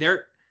 they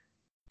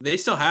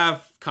still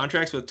have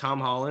contracts with Tom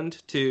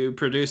Holland to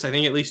produce, I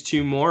think, at least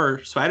 2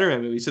 more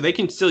Spider-Man movies. So they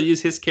can still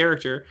use his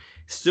character,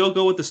 still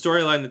go with the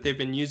storyline that they've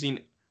been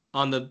using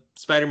on the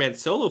Spider-Man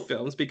solo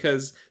films,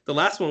 because the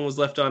last one was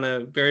left on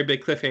a very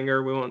big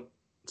cliffhanger. We won't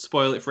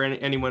spoil it for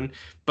anyone,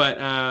 but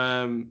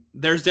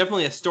there's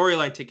definitely a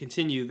storyline to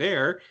continue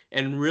there,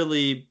 and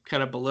really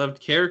kind of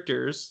beloved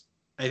characters.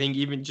 I think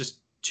even just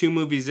 2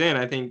 movies in,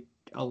 I think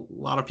a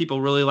lot of people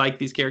really like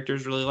these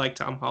characters, really like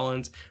Tom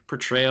Holland's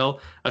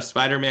portrayal of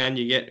Spider-Man.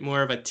 You get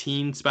more of a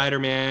teen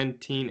Spider-Man,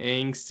 teen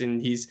angst,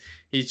 and he's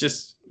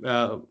just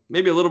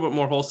maybe a little bit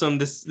more wholesome.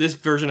 This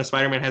version of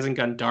Spider-Man hasn't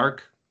gone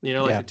dark,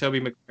 the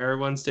Tobey Maguire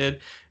ones did.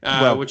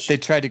 Which they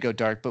tried to go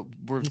dark, but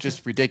were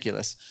just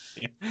ridiculous.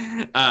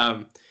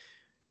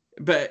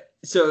 But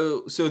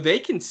so they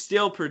can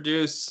still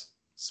produce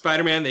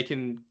Spider-Man. They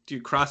can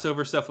do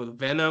crossover stuff with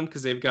Venom,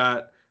 because they've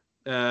got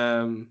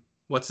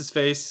what's his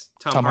face,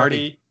 Tom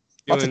Hardy.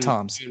 Lots of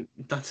Toms.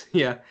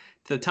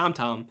 The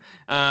Tom.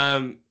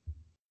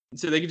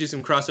 So they could do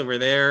some crossover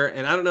there,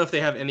 and I don't know if they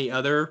have any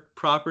other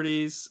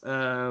properties,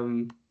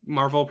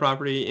 Marvel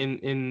property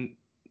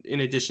in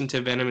addition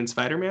to Venom and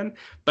Spider-Man,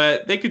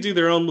 but they could do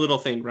their own little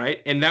thing,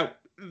 right?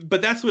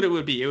 But that's what it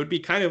would be. It would be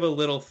kind of a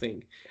little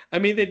thing. I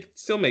mean, they'd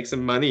still make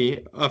some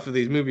money off of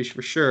these movies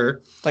for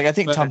sure. Like, I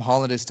think Tom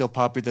Holland is still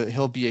popular.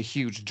 He'll be a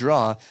huge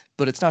draw,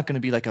 but it's not going to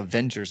be like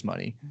Avengers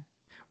money.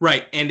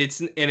 Right. And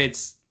it's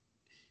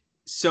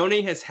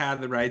Sony has had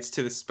the rights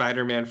to the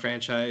Spider-Man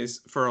franchise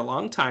for a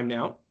long time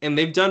now, and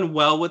they've done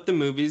well with the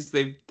movies.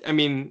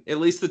 At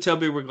least the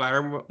Tobey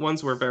Maguire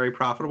ones were very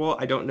profitable.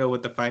 I don't know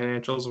what the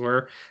financials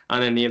were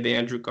on any of the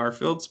Andrew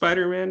Garfield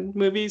Spider-Man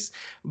movies,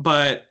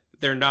 but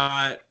they're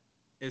not,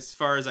 as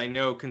far as I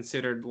know,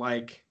 considered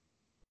like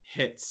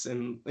hits.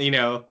 And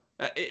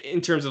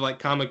in terms of like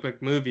comic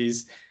book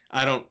movies,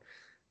 I don't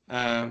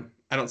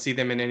see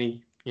them in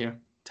any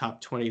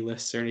top 20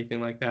 lists or anything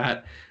like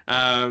that.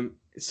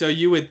 So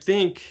you would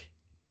think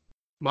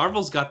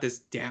Marvel's got this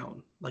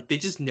down. Like, they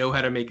just know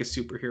how to make a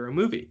superhero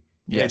movie.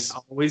 Yes. It's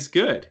always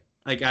good.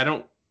 Like,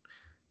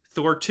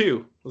 Thor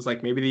 2 was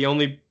like maybe the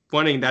only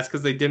one, and that's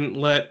because they didn't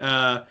let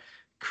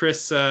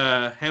Chris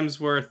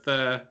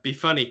Hemsworth be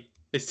funny.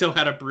 They still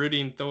had a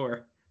brooding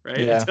Thor, right?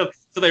 Yeah. So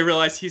they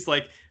realized he's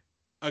like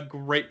a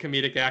great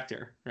comedic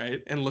actor,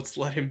 right? And let's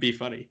let him be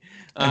funny.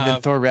 And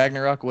then Thor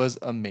Ragnarok was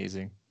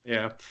amazing.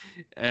 Yeah.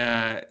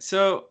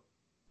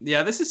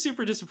 Yeah, this is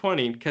super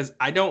disappointing, because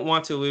I don't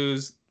want to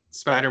lose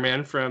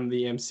Spider-Man from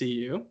the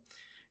MCU,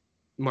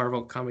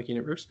 Marvel Comic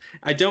Universe.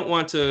 I don't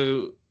want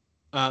to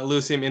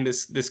lose him in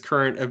this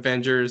current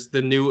Avengers,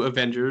 the new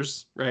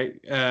Avengers, right?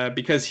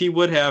 Because he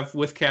would have,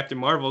 with Captain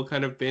Marvel,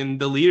 kind of been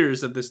the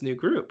leaders of this new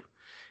group.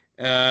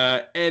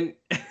 And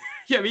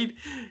yeah, I mean,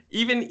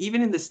 even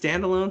in the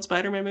standalone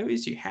Spider-Man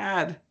movies, you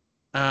had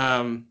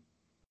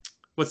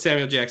what's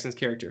Samuel Jackson's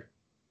character?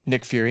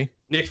 Nick Fury.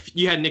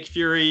 You had Nick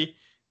Fury,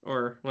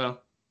 or,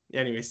 well,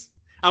 anyways,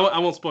 I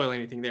won't spoil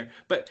anything there.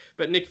 But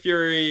Nick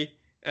Fury,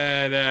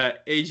 the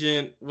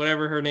agent,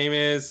 whatever her name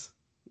is,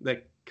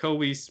 the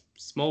Kobe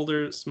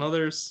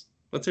Smulders.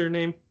 What's her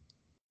name?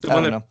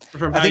 I don't know.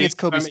 I think it's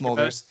Cobie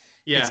Smulders.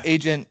 Yeah. It's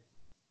Agent.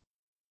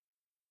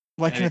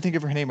 Why can't I think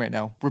of her name right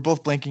now? We're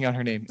both blanking on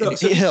her name.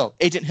 Hill.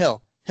 Agent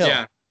Hill.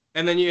 Yeah.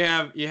 And then you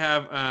have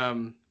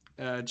Jon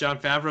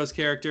Favreau's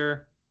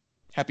character.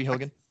 Happy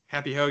Hogan.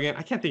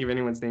 I can't think of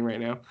anyone's name right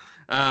now.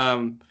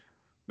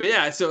 But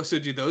yeah, so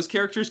do those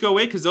characters go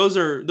away? Because those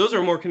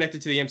are more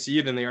connected to the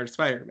MCU than they are to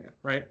Spider-Man,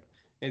 right?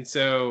 And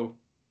so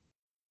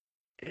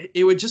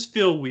it would just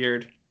feel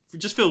weird.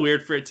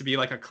 For it to be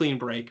like a clean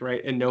break,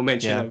 right? And no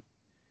mention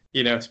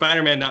of,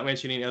 Spider-Man not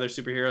mentioning other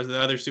superheroes, the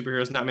other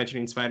superheroes not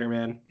mentioning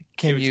Spider-Man.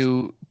 Can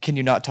you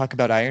not talk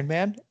about Iron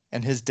Man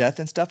and his death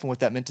and stuff and what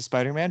that meant to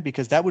Spider-Man?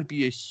 Because that would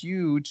be a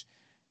huge,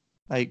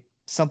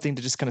 something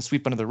to just kind of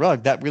sweep under the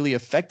rug. That really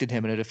affected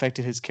him, and it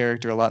affected his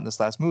character a lot in this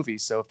last movie.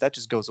 So if that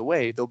just goes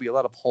away, there'll be a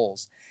lot of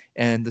holes,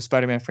 and the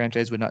Spider-Man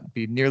franchise would not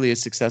be nearly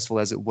as successful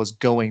as it was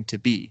going to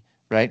be,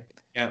 right?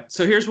 Yeah.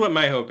 So here's what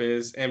my hope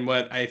is, and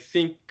what I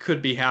think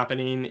could be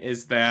happening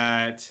is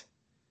that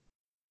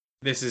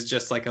this is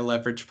just like a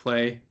leverage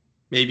play,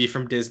 maybe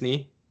from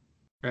Disney,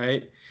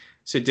 right?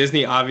 So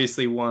Disney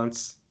obviously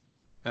wants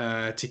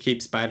to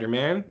keep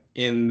Spider-Man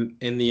in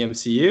the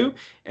MCU,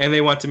 and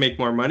they want to make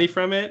more money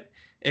from it.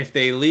 If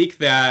they leak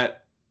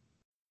that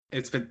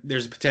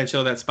there's a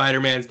potential that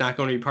Spider-Man's not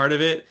going to be part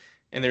of it,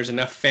 and there's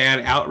enough fan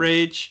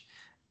outrage,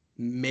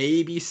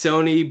 maybe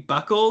Sony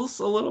buckles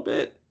a little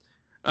bit.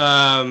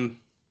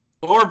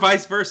 Or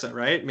vice versa,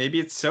 right? Maybe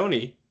it's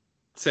Sony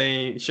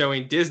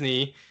showing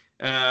Disney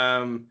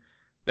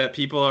that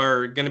people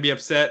are going to be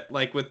upset,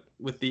 like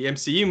with the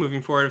MCU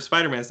moving forward if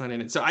Spider-Man's not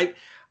in it. So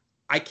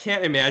I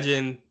can't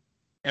imagine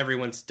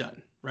everyone's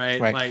done,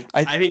 right? Like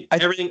I think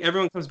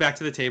everyone comes back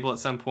to the table at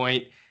some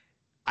point.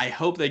 I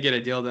hope they get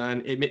a deal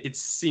done. It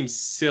seems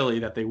silly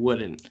that they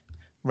wouldn't.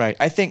 Right.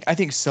 I think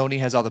Sony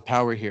has all the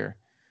power here,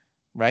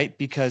 right?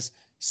 Because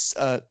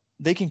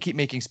they can keep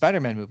making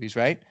Spider-Man movies,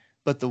 right?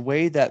 But the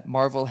way that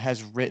Marvel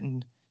has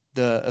written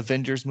the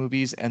Avengers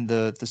movies and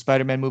the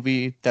Spider-Man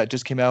movie that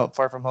just came out,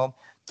 Far From Home,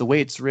 the way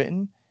it's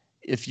written,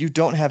 if you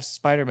don't have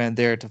Spider-Man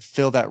there to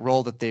fill that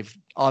role that they've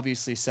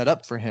obviously set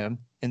up for him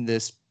in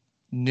this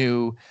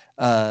new,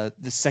 the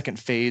second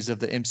phase of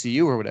the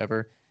MCU or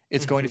whatever,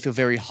 it's going to feel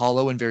very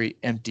hollow and very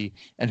empty.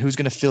 And who's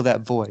going to fill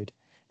that void?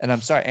 And I'm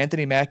sorry,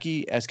 Anthony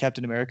Mackie as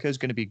Captain America is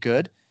going to be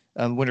good.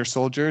 Winter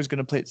Soldier is going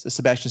to play.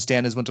 Sebastian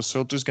Stan as Winter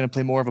Soldier is going to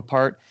play more of a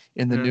part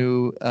in the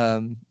new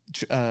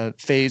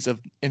phase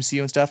of MCU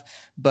and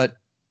stuff. But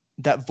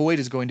that void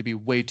is going to be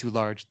way too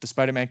large. The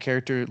Spider-Man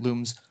character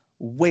looms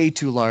way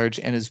too large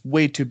and is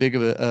way too big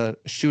of a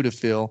shoe to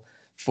fill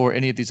for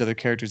any of these other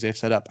characters they've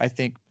set up. I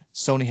think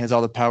Sony has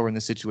all the power in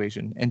this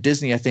situation, and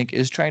Disney, I think,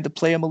 is trying to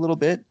play him a little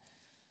bit.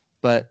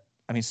 But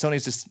I mean,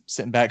 Sony's just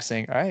sitting back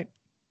saying, "All right,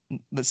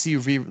 let's see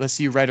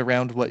you right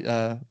around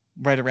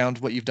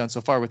what you've done so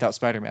far without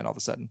Spider-Man all of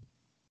a sudden."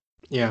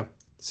 Yeah.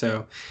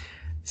 So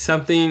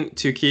something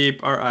to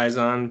keep our eyes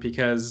on,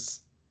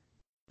 because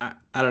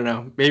I don't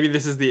know, maybe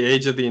this is the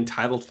age of the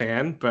entitled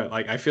fan, but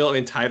like I feel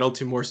entitled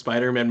to more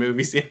Spider-Man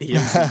movies in the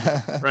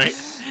MCU, right?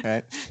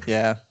 Right.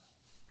 Yeah.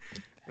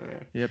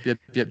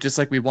 Yep. Just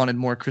like we wanted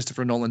more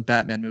Christopher Nolan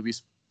Batman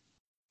movies.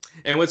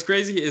 And what's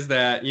crazy is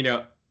that,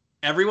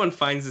 everyone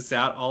finds this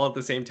out all at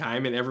the same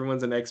time, and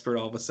everyone's an expert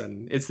all of a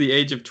sudden. It's the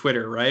age of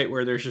Twitter, right?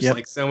 Where there's just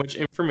like so much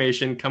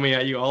information coming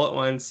at you all at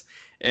once.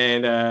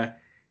 And, at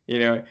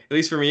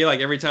least for me, like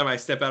every time I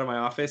step out of my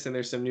office and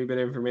there's some new bit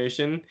of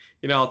information,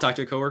 I'll talk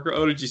to a coworker.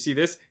 "Oh, did you see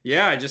this?"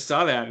 "Yeah, I just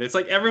saw that." And it's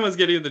like everyone's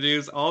getting the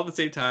news all at the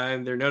same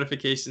time. Their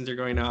notifications are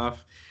going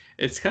off.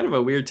 It's kind of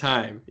a weird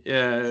time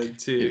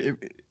It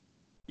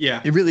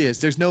really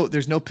is. There's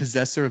no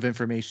possessor of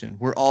information.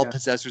 We're all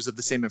possessors of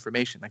the same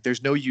information. Like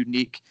there's no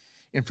unique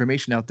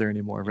information out there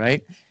anymore,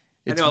 right?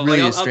 It's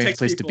really a strange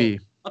place to be.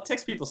 I'll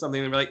text people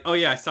something and they're like, "Oh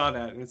yeah, I saw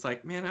that." And it's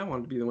like, man, I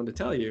wanted to be the one to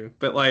tell you.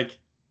 But like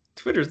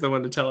Twitter's the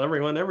one to tell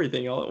everyone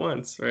everything all at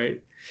once,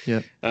 right?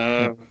 Yeah.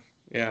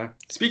 Yeah.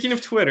 Speaking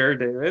of Twitter,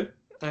 David,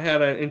 I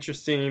had an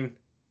interesting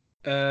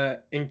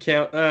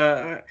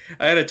encounter.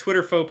 I had a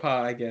Twitter faux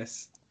pas, I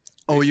guess.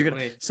 Oh,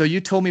 so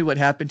you told me what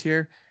happened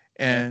here,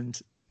 and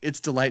it's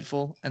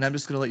delightful, and I'm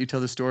just going to let you tell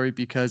the story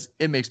because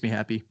it makes me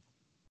happy.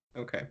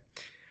 Okay.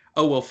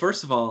 Oh, well,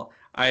 first of all,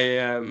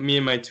 me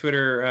and my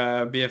Twitter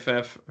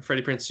BFF,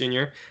 Freddie Prinze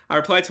Jr., I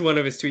replied to one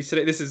of his tweets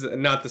today. This is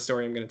not the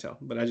story I'm going to tell,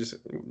 but I just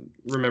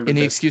remembered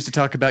Any excuse to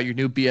talk about your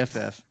new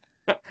BFF.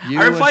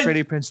 You and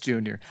Freddie Prinze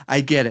Jr.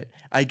 I get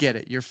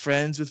it. You're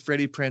friends with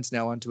Freddie Prinze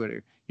now on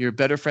Twitter. You're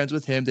better friends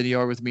with him than you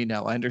are with me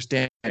now. I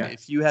understand. Yeah.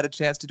 If you had a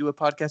chance to do a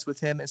podcast with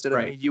him instead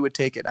of me, you would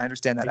take it. I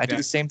understand that. Exactly. I do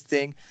the same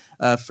thing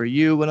for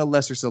you and a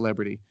lesser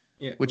celebrity,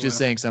 which is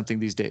saying something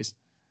these days.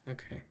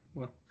 Okay.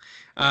 Well,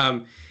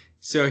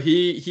 so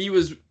he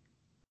was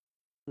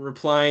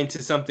replying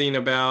to something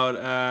about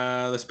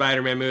the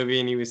Spider-Man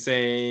movie, and he was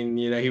saying,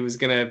 he was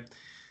going to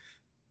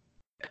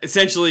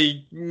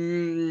essentially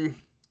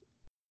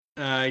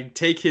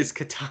take his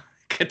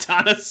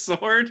katana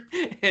sword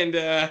and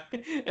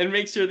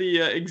make sure the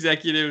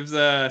executives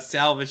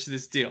salvage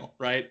this deal,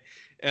 right?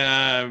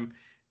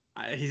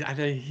 I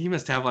think he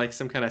must have like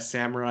some kind of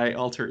samurai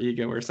alter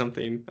ego or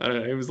something. I don't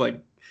know. It was like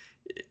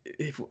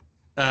if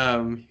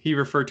he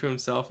referred to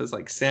himself as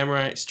like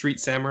street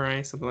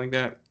samurai, something like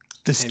that.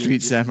 The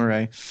street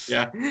samurai.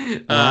 Yeah.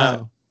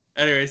 Wow.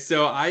 Anyway,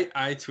 so I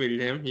tweeted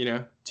him,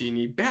 do you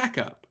need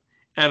backup?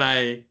 And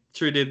I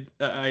tweeted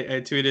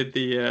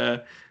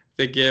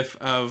the gif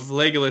of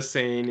Legolas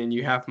saying, "And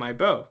you have my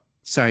bow."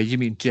 Sorry, you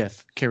mean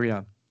GIF. Carry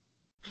on.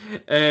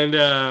 And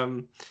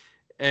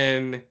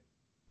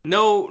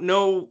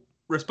no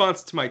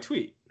response to my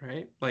tweet,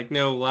 right? Like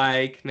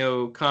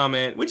no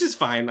comment, which is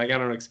fine. Like I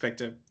don't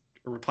expect a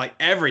reply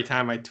every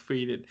time I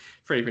tweeted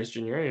Freddie Prinze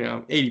Jr.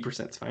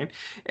 80% is fine.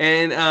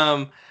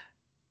 And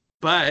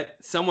but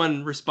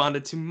someone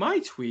responded to my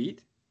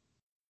tweet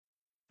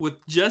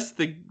with just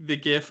the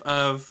gif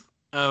of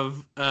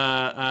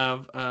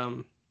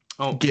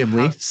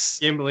Gimli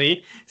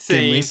saying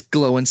Gimli's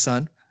glowing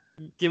sun.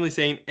 Gimli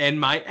saying, "And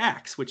my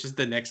axe," which is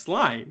the next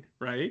line,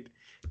 right?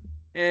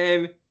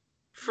 And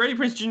Freddie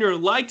Prinze Jr.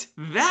 liked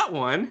that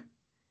one,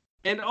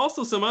 and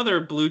also some other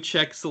blue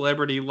check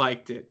celebrity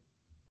liked it.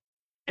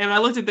 And I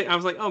looked at I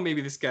was like, oh,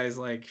 maybe this guy's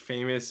like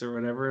famous or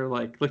whatever.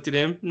 Like, looked at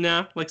him,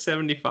 nah, like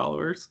 70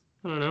 followers.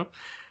 I don't know.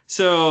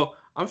 So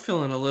I'm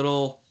feeling a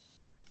little.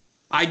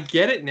 I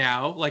get it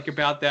now, like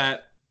about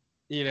that,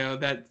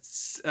 that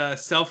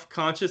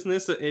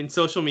self-consciousness in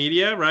social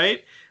media,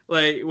 right?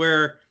 Like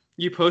where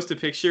you post a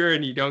picture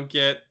and you don't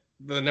get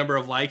the number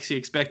of likes you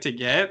expect to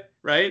get,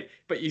 right?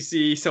 But you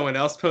see someone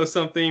else post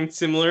something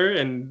similar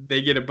and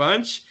they get a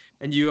bunch,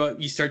 and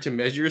you start to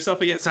measure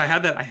yourself again. So I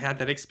had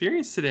that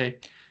experience today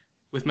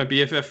with my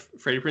BFF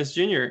Freddie Prinze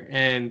Jr.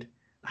 and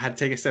I had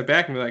to take a step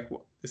back and be like,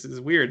 well, this is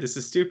weird. This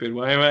is stupid.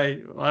 Why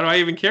do I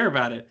even care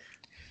about it?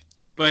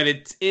 But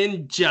it's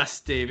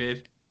unjust,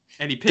 David.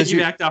 And he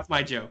piggybacked off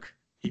my joke.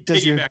 He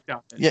piggybacked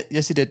off it. Yeah,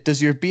 yes, he did.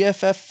 Does your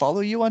BFF follow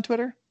you on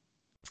Twitter?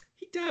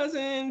 He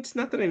doesn't.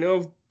 Not that I know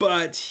of,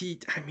 but he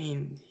talks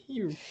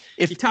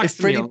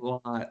to me a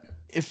lot.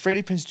 If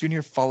Freddie Prinze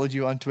Jr. followed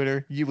you on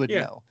Twitter, you would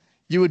know.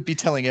 You would be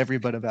telling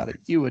everybody about it.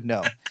 You would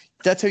know.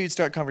 That's how you'd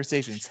start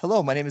conversations.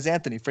 Hello, my name is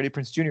Anthony. Freddie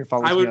Prinze Jr.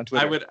 follows me on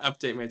Twitter. I would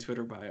update my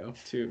Twitter bio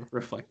to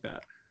reflect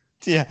that.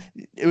 Yeah,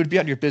 it would be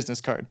on your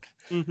business card.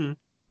 Mm-hmm.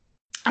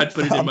 I'd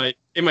put it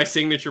in my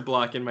signature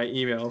block in my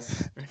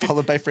emails.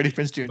 Followed by Freddie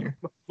Prinze Jr.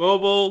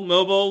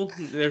 Mobile.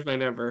 There's my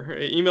number.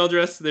 Email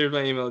address. There's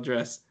my email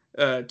address.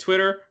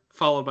 Twitter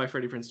followed by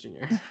Freddie Prinze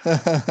Jr.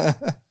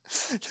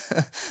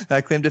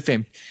 That claim to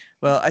fame.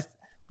 Well,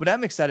 what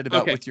I'm excited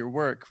about with your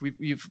work,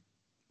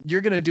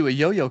 you're gonna do a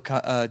yo-yo.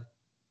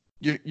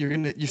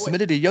 You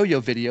submitted a yo-yo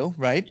video,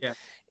 right? Yeah.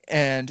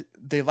 And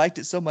they liked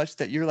it so much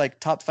that you're like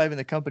top 5 in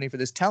the company for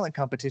this talent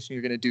competition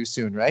you're gonna do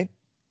soon, right?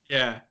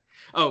 Yeah.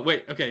 Oh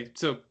wait. Okay.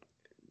 So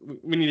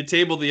we need to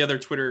table the other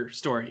Twitter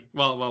story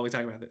while we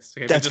talk about this.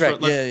 Okay. That's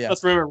right.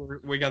 Let's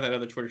remember we got that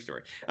other Twitter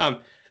story.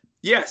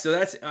 Yeah. So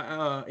that's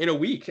in a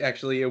week,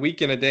 actually, a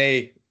week and a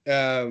day.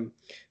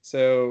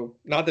 So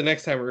not the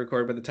next time we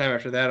record, but the time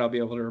after that, I'll be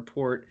able to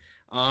report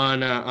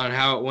on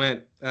how it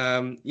went.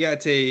 Yeah,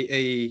 it's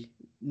a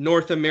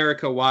North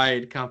America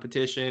wide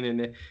competition,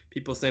 and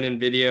people send in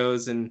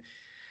videos, and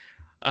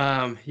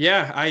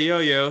yeah, I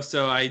yo-yo.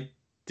 So I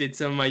did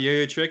some of my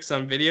yo-yo tricks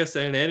on video,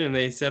 sent it in, and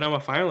they said I'm a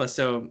finalist.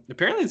 So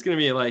apparently it's going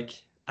to be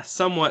like a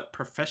somewhat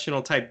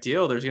professional type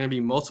deal. There's going to be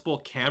multiple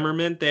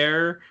cameramen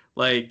there,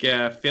 like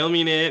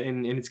filming it,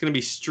 and it's going to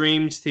be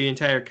streamed to the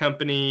entire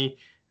company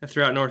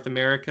throughout North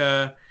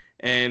America,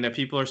 and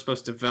people are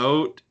supposed to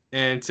vote.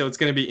 And so it's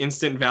going to be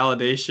instant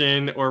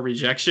validation or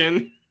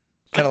rejection.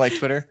 Kind of like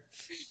Twitter.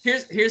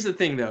 Here's the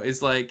thing, though,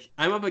 is like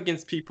I'm up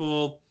against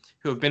people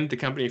who have been at the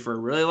company for a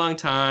really long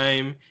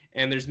time,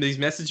 and there's these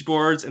message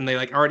boards, and they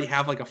like already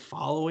have like a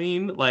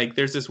following. Like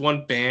there's this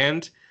one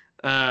band,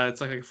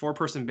 it's like a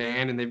 4-person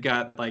band, and they've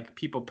got like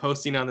people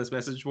posting on this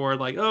message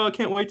board, like, "Oh, I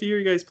can't wait to hear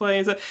you guys play."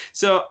 And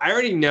so I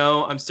already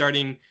know I'm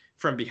starting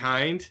from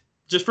behind,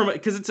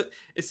 because it's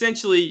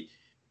essentially,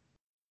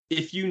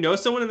 if you know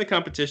someone in the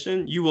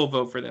competition, you will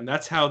vote for them.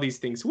 That's how these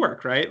things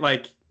work, right?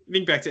 Like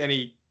think back to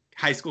any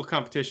high school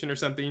competition or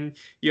something.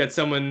 You had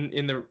someone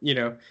in the,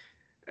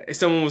 if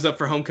someone was up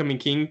for Homecoming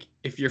King,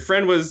 if your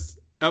friend was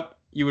up,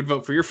 you would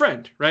vote for your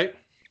friend, right?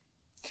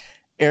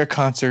 Air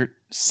concert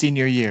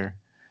senior year.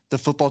 The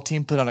football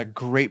team put on a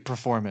great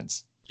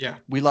performance. Yeah.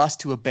 We lost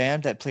to a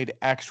band that played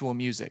actual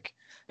music.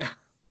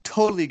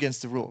 Totally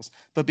against the rules.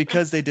 But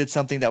because they did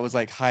something that was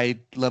like high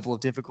level of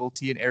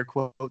difficulty in air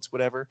quotes,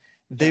 whatever,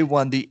 they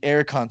won the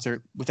air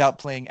concert without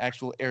playing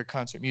actual air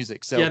concert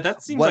music. So yeah,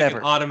 that seems whatever.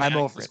 Like an automatic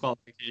I'm over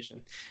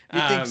disqualification.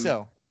 You think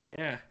so?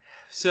 Yeah.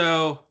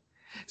 So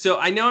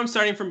I know I'm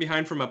starting from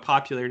behind from a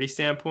popularity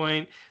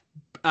standpoint.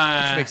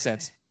 Which makes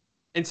sense.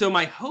 And so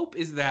my hope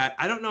is that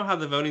I don't know how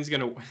the voting's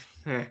going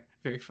to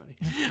very funny.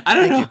 I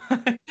don't know.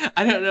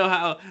 I don't know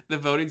how the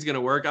voting's going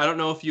to work. I don't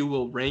know if you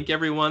will rank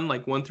everyone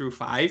like 1 through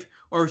 5,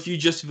 or if you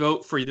just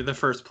vote for the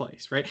first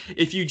place, right?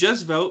 If you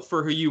just vote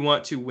for who you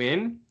want to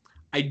win,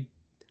 I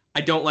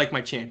don't like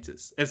my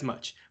chances as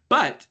much.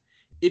 But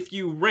if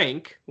you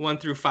rank 1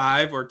 through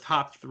 5 or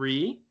top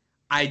 3,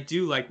 I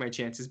do like my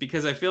chances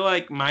because I feel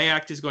like my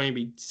act is going to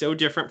be so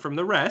different from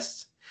the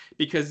rest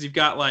because you've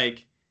got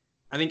like,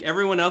 I think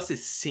everyone else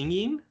is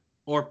singing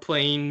or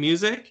playing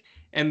music,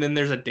 and then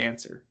there's a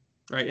dancer,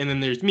 right? And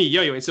then there's me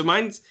yo-yoing. So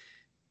mine's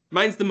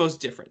the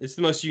most different. It's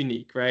the most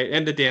unique, right?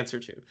 And the dancer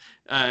too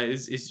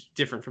is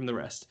different from the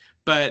rest.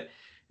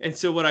 And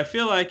so what I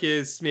feel like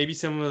is maybe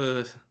some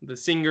of the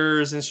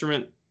singers,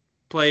 instrument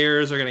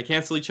players are going to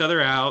cancel each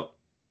other out.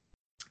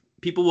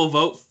 People will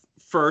vote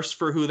first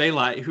for who they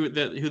like, who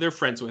they're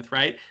friends with,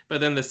 right? But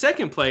then the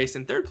second place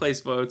and third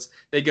place votes,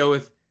 they go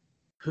with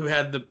who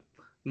had the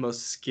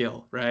most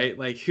skill, right?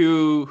 Like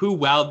who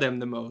wowed them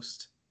the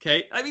most.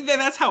 Okay, I mean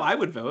that's how I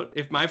would vote.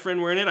 If my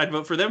friend were in it, I'd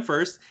vote for them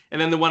first,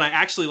 and then the one I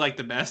actually like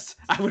the best,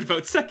 I would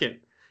vote second.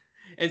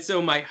 And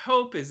so my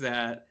hope is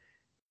that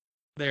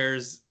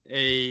there's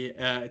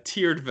a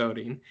tiered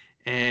voting,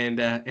 and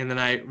then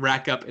I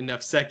rack up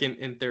enough second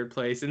and third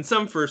place and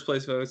some first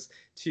place votes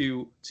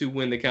to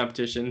win the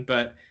competition.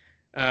 But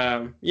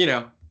I'm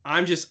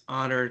just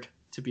honored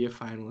to be a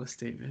finalist,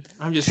 David.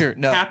 I'm just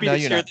happy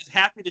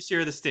to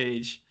share the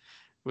stage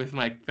with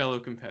my fellow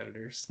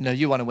competitors. No,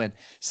 you want to win.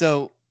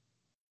 So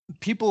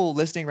people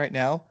listening right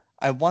now,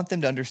 I want them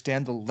to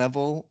understand the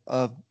level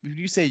of, when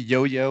you say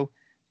yo-yo,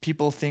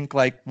 people think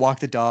like walk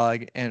the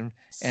dog and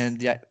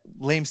yeah,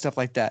 lame stuff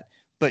like that.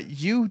 But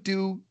you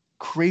do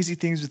crazy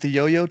things with the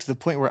yo-yo to the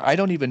point where I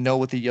don't even know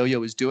what the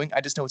yo-yo is doing.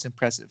 I just know it's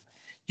impressive.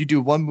 You do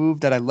one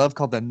move that I love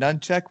called the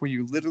nunchuck, where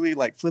you literally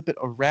like flip it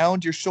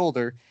around your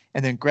shoulder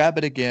and then grab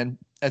it again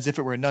as if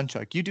it were a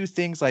nunchuck. You do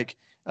things like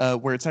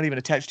where it's not even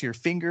attached to your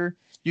finger.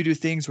 You do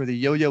things where the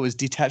yo-yo is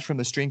detached from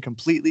the string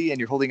completely and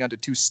you're holding onto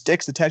two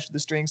sticks attached to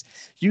the strings.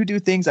 You do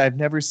things I've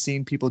never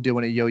seen people do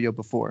on a yo-yo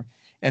before.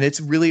 And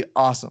it's really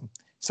awesome.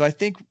 So I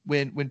think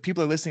when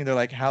people are listening, they're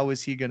like, how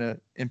is he going to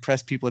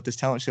impress people at this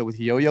talent show with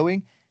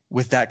yo-yoing?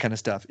 With that kind of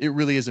stuff. It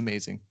really is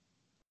amazing.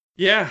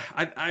 Yeah,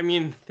 I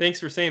mean, thanks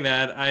for saying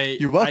that.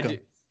 You're welcome.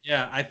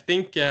 I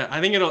think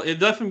it'll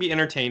definitely be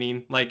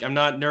entertaining. Like, I'm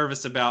not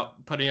nervous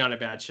about putting on a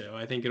bad show.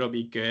 I think it'll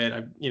be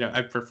good.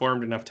 I've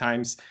performed enough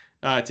times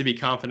to be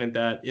confident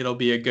that it'll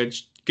be a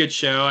good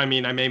show. I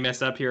mean, I may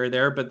mess up here or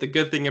there, but the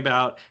good thing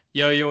about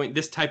yo-yoing,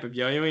 this type of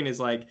yo-yoing,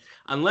 is like,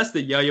 unless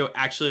the yo-yo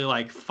actually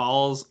like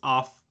falls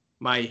off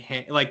my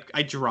hand, like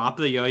I drop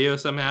the yo-yo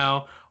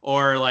somehow,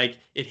 or like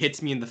it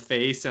hits me in the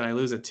face and I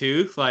lose a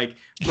tooth, like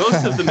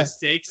most of the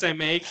mistakes I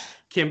make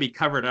can be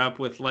covered up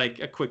with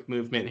like a quick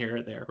movement here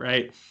or there,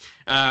 right?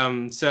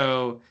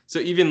 So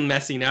even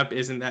messing up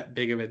isn't that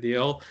big of a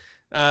deal.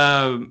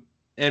 So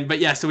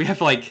we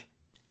have like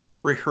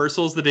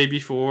rehearsals the day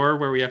before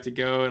where we have to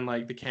go, and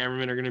like the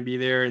cameramen are going to be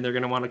there and they're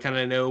going to want to kind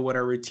of know what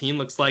our routine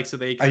looks like, so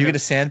they are you going to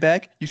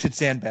sandbag? You should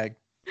sandbag.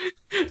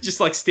 Just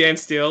like stand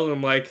still and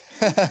I'm like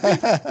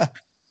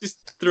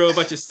just throw a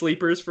bunch of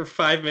sleepers for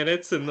 5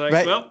 minutes and like,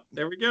 right. Well,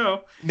 there we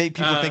go. Make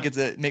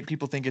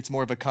people think it's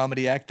more of a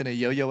comedy act than a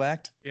yo-yo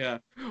act. Yeah.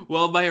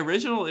 Well, my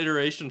original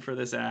iteration for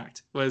this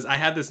act was I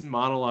had this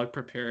monologue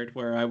prepared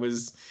where I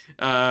was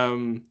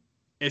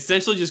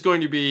essentially just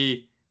going to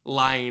be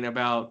lying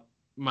about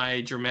my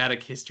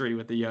dramatic history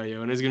with the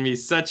yo-yo, and it was going to be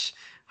such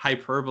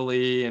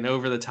hyperbole and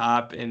over the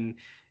top, and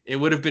I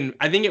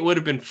think it would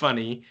have been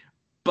funny.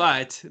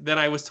 But then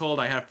I was told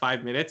I had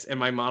 5 minutes, and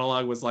my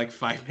monologue was like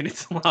 5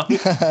 minutes long.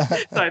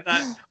 So I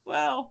thought,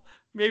 well,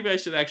 maybe I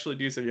should actually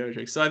do some yo-yo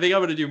tricks. So I think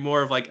I'm going to do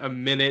more of like a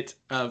minute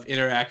of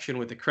interaction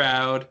with the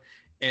crowd,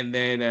 and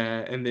then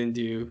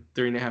do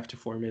 3.5 to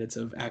 4 minutes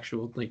of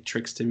actual like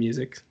tricks to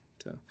music.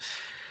 So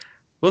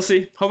we'll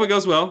see. Hope it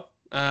goes well.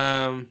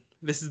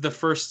 This is the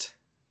first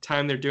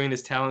time they're doing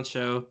this talent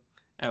show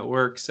at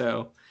work,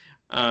 so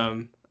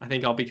I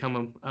think I'll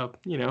become a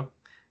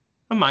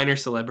minor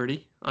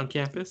celebrity on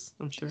campus,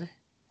 I'm sure.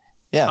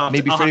 Yeah,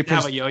 maybe I'll have to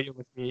have a yo-yo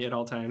with me at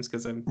all times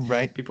because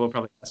right. People will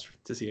probably ask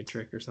to see a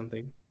trick or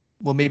something.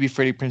 Well, maybe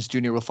Freddie Prinze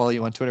Jr. will follow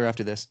you on Twitter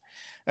after this.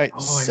 All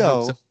right,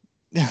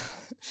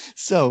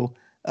 so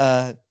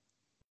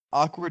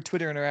awkward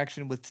Twitter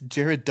interaction with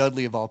Jared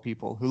Dudley of all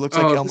people, who looks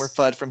like Elmer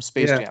Fudd from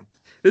Space Jam.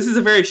 This is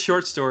a very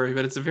short story,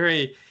 but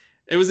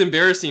it was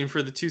embarrassing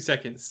for the 2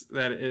 seconds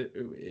that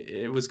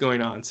it was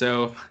going on.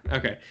 So,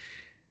 okay.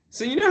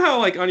 So you know how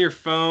like on your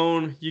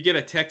phone you get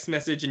a text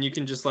message and you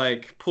can just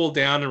like pull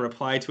down and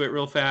reply to it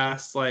real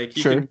fast? Like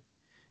you can,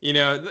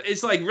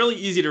 it's like really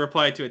easy to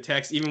reply to a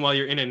text even while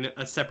you're in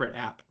a separate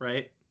app,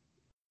 right?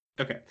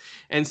 Okay.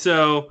 And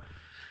so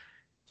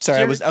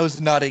sorry, I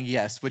was nodding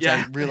yes, which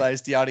I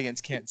realized the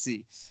audience can't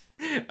see.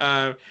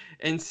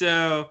 And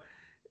so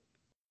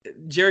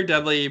Jared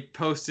Dudley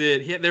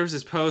posted, there was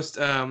this post,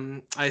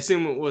 I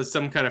assume it was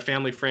some kind of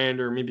family friend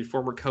or maybe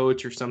former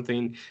coach or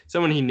something,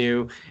 someone he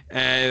knew.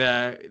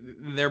 And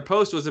their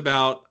post was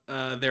about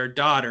their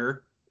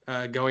daughter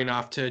going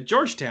off to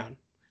Georgetown,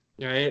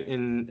 right?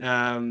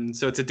 And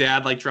so it's a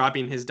dad like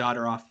dropping his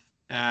daughter off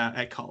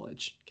at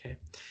college, okay?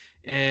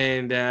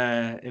 And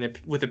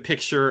with a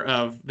picture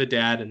of the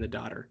dad and the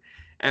daughter.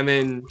 And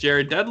then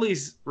Jared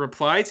Dudley's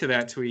reply to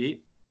that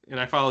tweet, and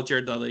I follow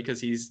Jared Dudley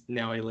because he's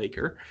now a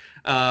Laker.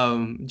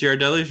 Jared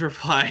Dudley's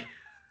reply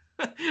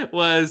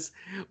was,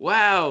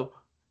 wow,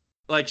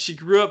 like she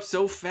grew up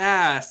so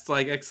fast,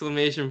 like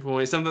exclamation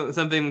point,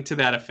 something to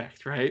that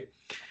effect, right?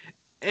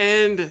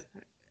 And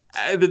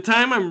at the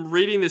time I'm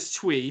reading this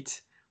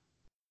tweet,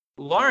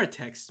 Laura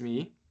texted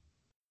me,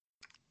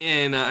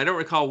 and I don't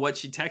recall what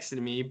she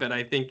texted me, but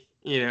I think,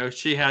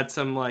 she had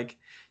some like,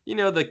 the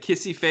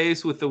kissy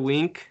face with the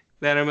wink,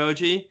 that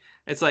emoji.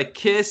 It's like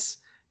kiss,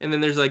 and then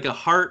there's like a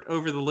heart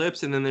over the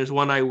lips, and then there's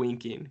one eye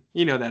winking.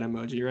 You know that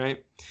emoji,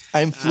 right?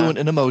 I'm fluent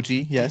in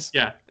emoji, yes.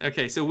 Yeah.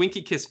 Okay. So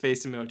winky kiss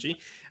face emoji.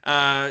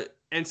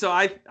 And so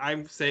I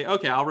say,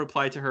 okay, I'll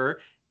reply to her.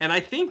 And I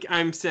think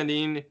I'm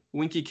sending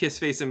winky kiss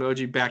face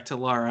emoji back to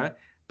Laura.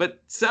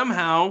 But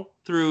somehow,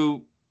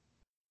 through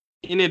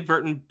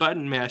inadvertent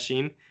button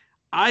mashing,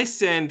 I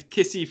send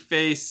kissy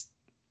face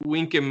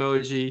wink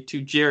emoji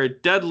to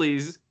Jared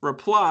Dudley's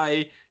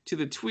reply to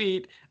the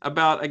tweet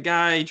about a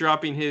guy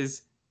dropping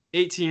his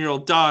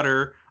 18-year-old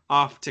daughter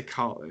off to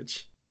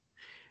college.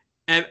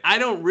 And I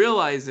don't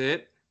realize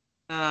it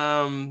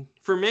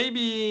for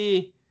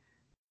maybe,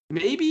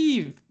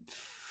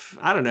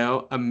 I don't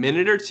know, a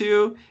minute or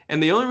two.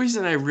 And the only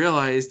reason I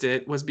realized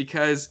it was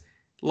because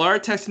Laura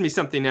texted me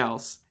something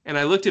else. And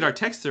I looked at our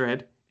text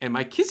thread, and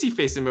my kissy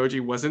face emoji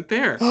wasn't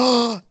there.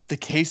 The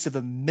case of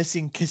a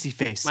missing kissy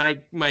face.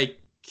 My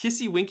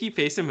kissy winky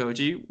face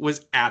emoji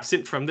was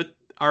absent from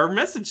our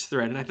message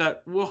thread. And I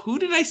thought, well, who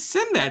did I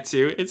send that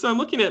to? And so I'm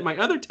looking at my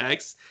other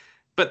texts,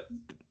 but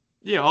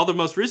all the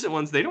most recent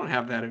ones, they don't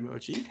have that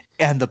emoji.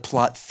 And the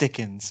plot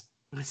thickens.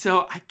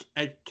 So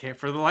I can't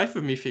for the life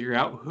of me figure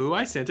out who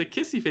I sent a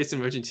kissy face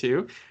emoji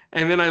to.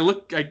 And then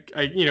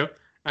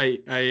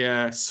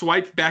I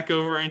swiped back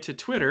over into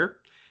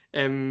Twitter,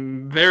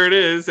 and there it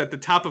is at the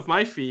top of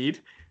my feed,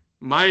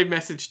 my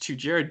message to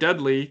Jared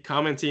Dudley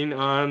commenting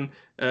on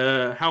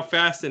how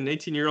fast an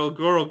 18-year-old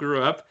girl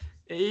grew up,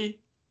 a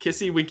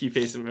kissy winky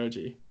face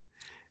emoji,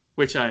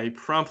 which I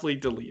promptly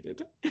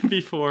deleted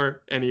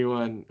before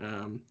anyone,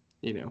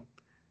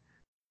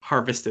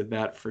 harvested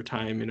that for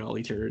time in all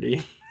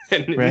eternity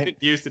and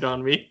used it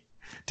on me.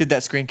 Did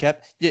that screen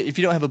cap? Yeah, if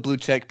you don't have a blue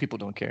check, people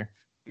don't care.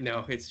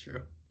 No, it's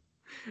true.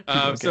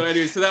 So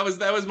anyway, so that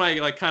was my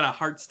like kind of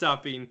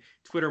heart-stopping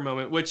Twitter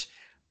moment, which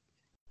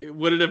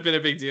would it have been a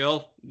big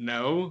deal?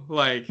 No,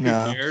 like who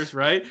cares,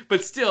 right?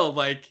 But still,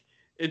 like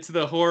it's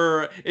the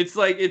horror. It's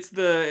like it's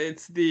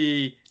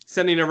the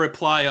sending a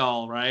reply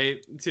all,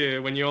 right, to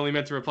when you only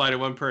meant to reply to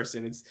one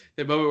person. It's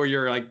the moment where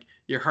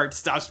your heart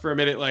stops for a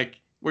minute,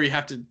 like where you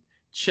have to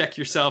check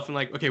yourself and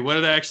like, okay, what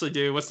did I actually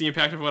do? What's the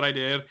impact of what I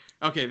did?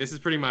 Okay, this is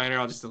pretty minor.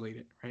 I'll just delete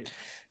it, right?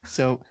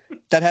 So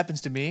that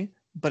happens to me,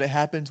 but it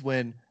happens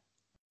when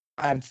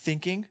I'm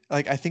thinking,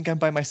 like I think I'm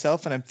by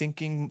myself and I'm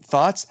thinking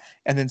thoughts,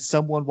 and then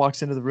someone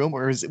walks into the room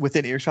or is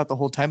within earshot the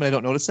whole time and I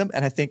don't notice them,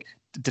 and I think,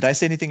 did I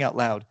say anything out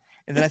loud?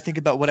 And then I think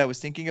about what I was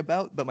thinking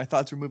about, but my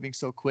thoughts were moving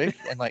so quick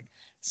and like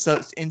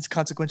so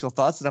inconsequential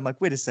thoughts that I'm like,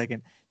 wait a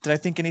second, did I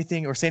think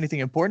anything or say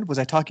anything important? Was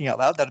I talking out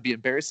loud? That'd be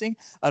embarrassing.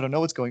 I don't know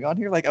what's going on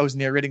here. Like I was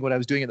narrating what I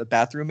was doing in the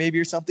bathroom maybe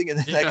or something, and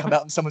then I come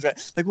out and someone's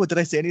like, what, did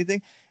I say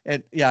anything?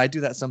 And yeah, I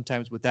do that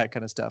sometimes with that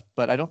kind of stuff,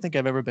 but I don't think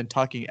I've ever been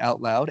talking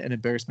out loud and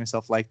embarrassed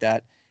myself like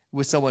that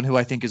with someone who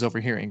I think is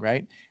overhearing,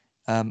 right?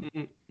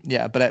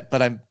 Yeah,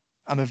 but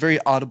I'm a very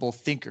audible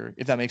thinker,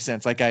 if that makes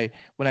sense. Like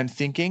when I'm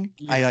thinking,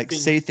 I like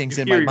say things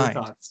in my mind.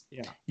 Thoughts.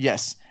 Yeah.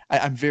 Yes,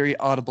 I'm very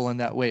audible in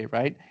that way,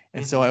 right?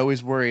 And so I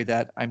always worry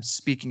that I'm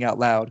speaking out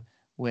loud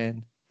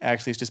when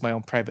actually it's just my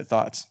own private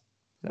thoughts.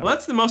 So. Well,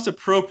 that's the most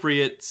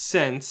appropriate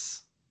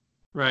sense,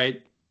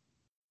 right,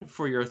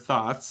 for your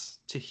thoughts,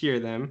 to hear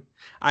them.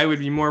 I would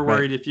be more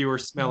worried if you were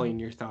smelling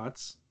your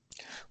thoughts.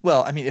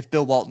 Well, I mean, if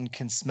Bill Walton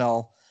can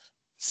smell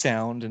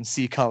sound and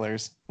see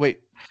colors.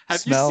 Wait,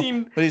 have you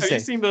seen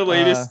the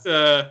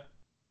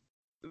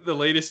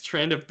latest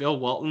trend of Bill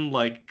Walton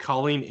like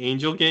calling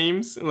Angel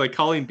games, like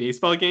calling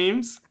baseball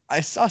games?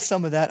 I saw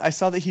some of that. I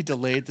saw that he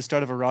delayed the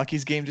start of a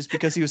Rockies game just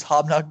because he was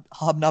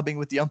hobnobbing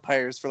with the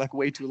umpires for like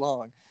way too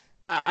long.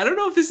 I don't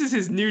know if this is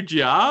his new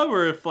job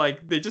or if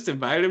like they just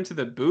invited him to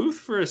the booth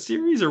for a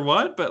series or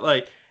what, but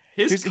like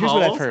his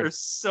calls are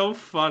so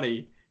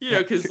funny.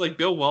 Because like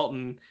Bill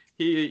Walton,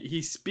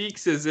 he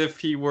speaks as if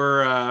he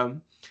were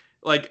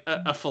like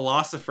a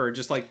philosopher,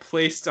 just like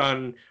placed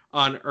on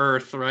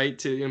Earth, right,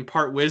 to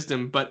impart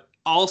wisdom, but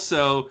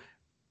also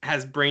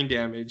has brain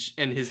damage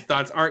and his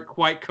thoughts aren't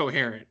quite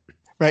coherent.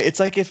 Right. It's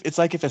like if a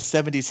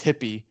 70s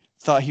hippie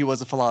thought he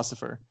was a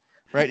philosopher,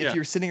 right? Yeah. If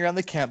you were sitting around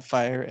the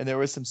campfire and there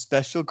was some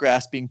special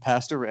grass being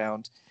passed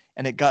around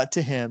and it got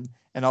to him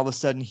and all of a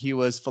sudden he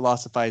was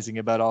philosophizing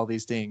about all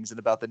these things and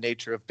about the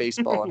nature of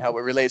baseball and how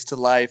it relates to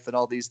life and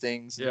all these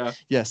things. Yeah.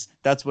 Yes,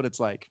 that's what it's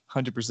like,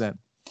 100%.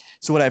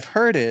 So what I've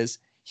heard is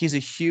he's a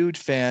huge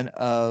fan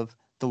of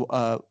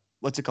the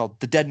what's it called?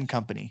 The Dead and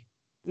Company.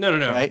 No.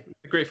 Right?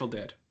 The Grateful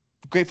Dead.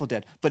 Grateful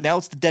Dead. But now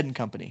it's the Dead and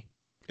Company.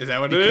 Is that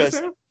what it is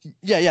now?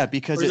 Yeah,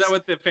 because or is that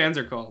what the fans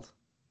are called?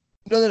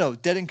 No.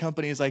 Dead and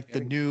Company is like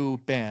the new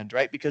band,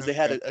 right? Because they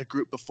had a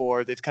group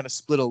before. They've kind of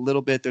split a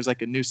little bit. There's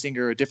like a new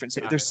singer, a different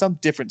singer. There's some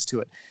difference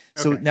to it.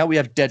 So now we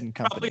have Dead and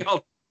Company.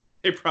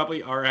 They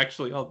probably are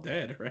actually all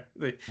dead,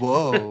 right?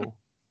 Whoa.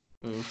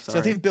 Oh, so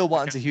I think Bill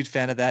Walton's a huge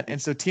fan of that.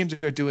 And so teams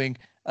are doing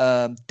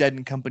Dead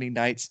and Company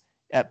nights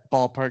at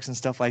ballparks and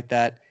stuff like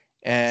that.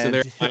 And so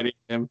they're fighting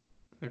him.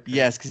 Okay.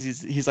 Yes, because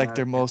he's like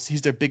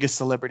he's their biggest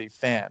celebrity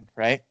fan,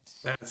 right?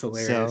 That's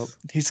hilarious. So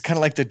he's kind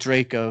of like the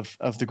Drake of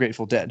the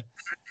Grateful Dead.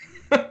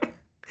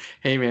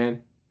 Hey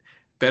man,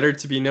 better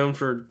to be known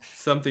for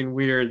something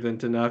weird than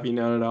to not be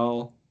known at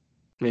all.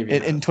 Maybe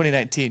in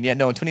 2019, in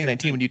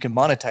 2019 when you can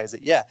monetize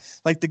it,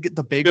 like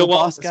the Bagel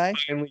Boss guy.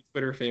 Finally,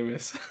 Twitter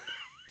famous.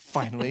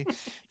 Finally,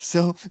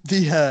 so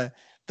the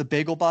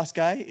Bagel Boss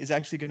guy is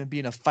actually going to be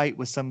in a fight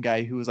with some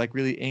guy who was like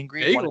really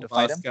angry and wanted to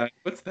fight him. Guy?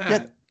 What's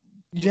that?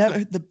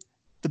 Yeah,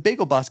 the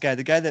Bagel Boss guy,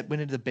 the guy that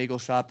went into the bagel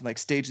shop and like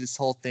staged this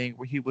whole thing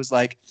where he was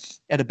like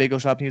at a bagel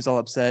shop and he was all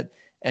upset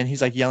and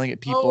he's like yelling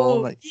at people. Oh,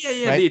 like,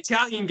 right? The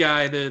Italian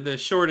guy, the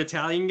short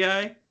Italian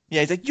guy. Yeah,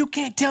 he's like, you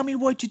can't tell me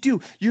what to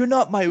do. You're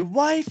not my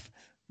wife,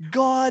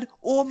 God,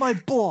 or my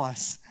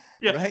boss.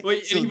 Yeah, right? Well,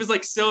 and he was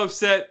like so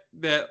upset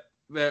that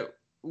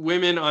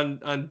women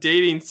on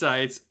dating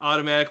sites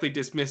automatically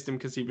dismissed him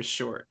because he was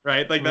short,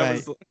 right? Like that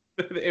was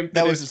the impetus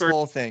that was his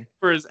whole thing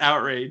for his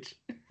outrage.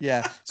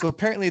 Yeah. So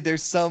apparently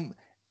there's some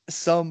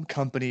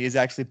company is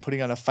actually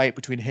putting on a fight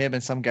between him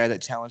and some guy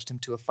that challenged him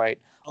to a fight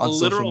on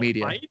social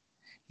media. Fight?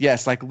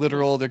 Yes, like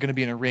literal, they're going to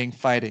be in a ring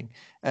fighting.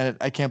 And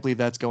I can't believe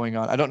that's going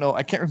on. I don't know.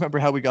 I can't remember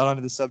how we got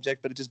onto the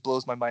subject, but it just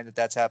blows my mind that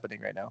that's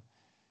happening right now.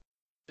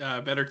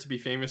 Better to be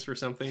famous for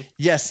something.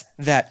 Yes,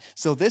 that.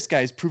 So this guy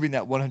is proving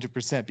that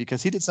 100%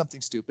 because he did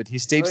something stupid. He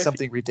staged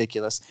something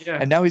ridiculous. Yeah.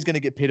 And now he's going to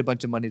get paid a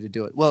bunch of money to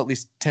do it. Well, at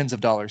least tens of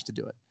dollars to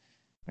do it.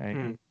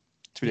 Right?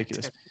 It's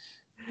ridiculous.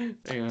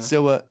 Yeah.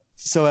 So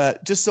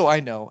just so I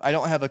know, I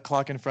don't have a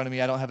clock in front of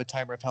me. I don't have a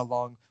timer of how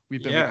long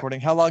we've been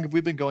recording. How long have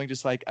we been going?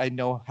 Just like I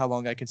know how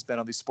long I can spend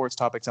on these sports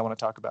topics I want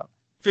to talk about.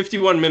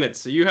 51 minutes.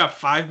 So you have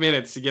 5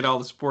 minutes to get all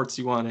the sports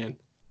you want in.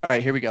 All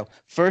right, here we go.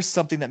 First,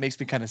 something that makes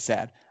me kind of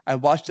sad. I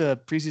watched a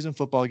preseason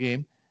football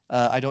game.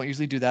 I don't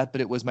usually do that, but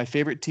it was my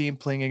favorite team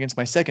playing against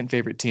my second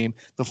favorite team,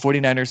 the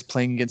 49ers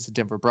playing against the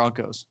Denver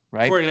Broncos,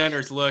 right?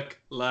 49ers look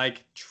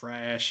like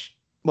trash.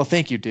 Well,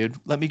 thank you, dude.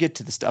 Let me get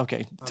to this.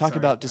 Okay, talk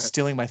about just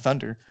stealing my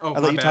thunder. I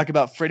let you talk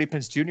about Freddie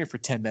Prinze Jr. for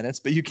 10 minutes,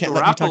 but you can't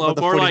let me talk about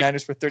the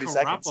 49ers for 30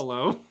 seconds.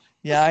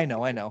 Yeah, I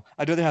know.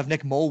 I'd rather have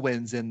Nick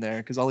Mullins in there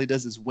because all he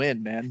does is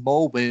win, man.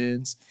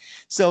 Mullins.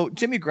 So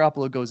Jimmy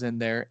Garoppolo goes in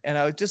there, and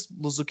I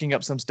was looking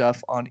up some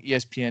stuff on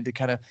ESPN to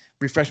kind of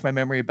refresh my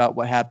memory about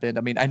what happened.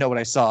 I mean, I know what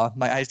I saw.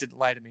 My eyes didn't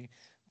lie to me.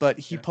 But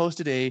he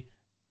posted a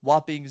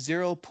whopping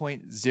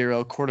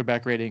 0.0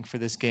 quarterback rating for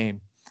this game.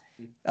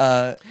 He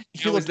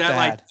is that bad.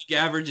 Like the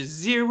average is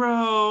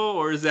 0,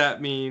 or does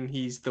that mean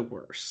he's the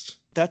worst?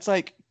 That's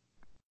like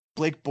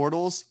Blake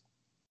Bortles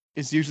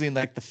is usually in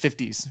like the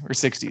 50s or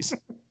 60s.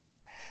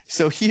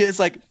 So he is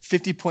like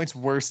 50 points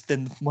worse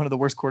than one of the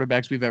worst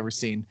quarterbacks we've ever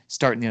seen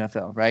start in the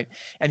NFL, right?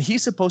 And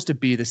he's supposed to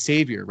be the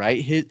savior,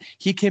 right?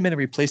 He came in and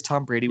replaced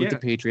Tom Brady with the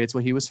Patriots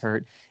when he was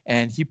hurt,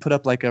 and he put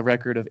up like a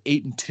record of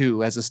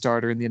 8-2 as a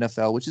starter in the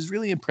NFL, which is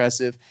really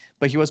impressive,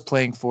 but he was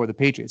playing for the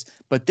Patriots.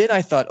 But then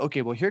I thought,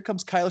 okay, well, here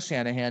comes Kyle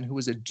Shanahan, who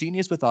was a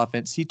genius with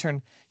offense.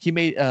 He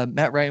made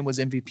Matt Ryan was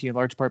MVP in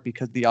large part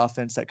because of the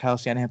offense that Kyle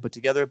Shanahan put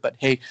together. But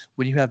hey,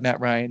 when you have Matt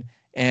Ryan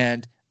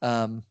and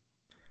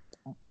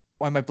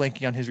why am I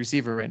blanking on his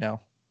receiver right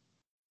now?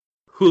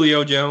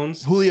 Julio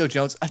Jones.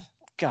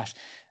 Gosh,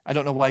 I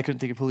don't know why I couldn't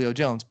think of Julio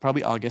Jones.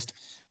 Probably August.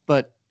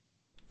 But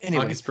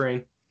anyway. August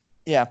brain.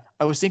 Yeah,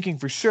 I was thinking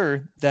for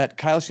sure that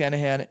Kyle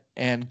Shanahan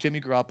and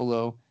Jimmy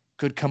Garoppolo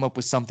could come up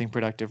with something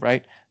productive,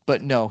 right?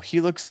 But no, he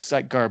looks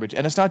like garbage.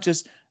 And it's not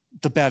just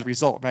the bad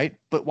result, right?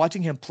 But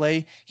watching him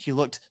play, he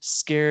looked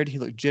scared. He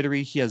looked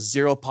jittery. He has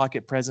zero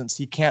pocket presence.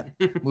 He can't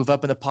move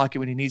up in the pocket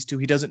when he needs to.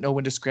 He doesn't know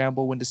when to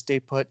scramble, when to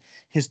stay put.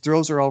 His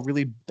throws are all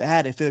really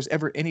bad. If there's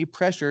ever any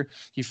pressure,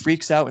 he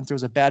freaks out and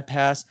throws a bad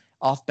pass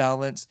off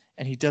balance,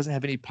 and he doesn't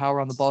have any power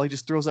on the ball. He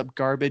just throws up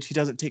garbage. He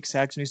doesn't take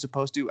sacks when he's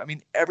supposed to. I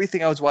mean,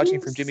 everything I was watching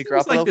from Jimmy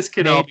Garoppolo like this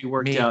could all be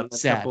worked out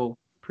in a couple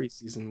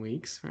preseason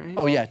weeks, right?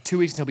 Oh yeah, 2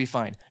 weeks and he'll be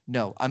fine.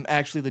 No, I'm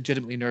actually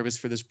legitimately nervous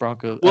for this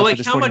Bronco. Well,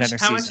 like how much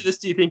of this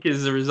do you think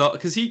is a result?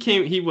 Because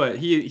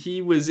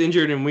he was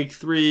injured in week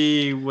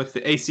 3 with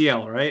the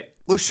ACL, right?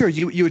 Well, sure.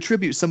 You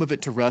attribute some of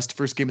it to rust,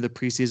 first game of the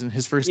preseason,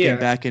 his first game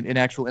back in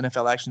actual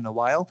NFL action in a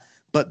while.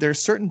 But there are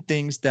certain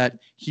things that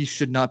he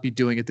should not be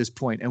doing at this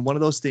point, and one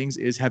of those things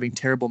is having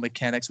terrible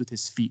mechanics with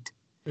his feet.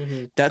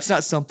 Mm-hmm. That's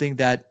not something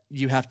that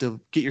you have to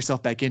get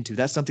yourself back into.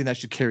 That's something that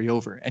should carry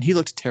over, and he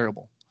looked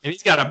terrible. And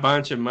he's got a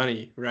bunch of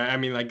money, right? I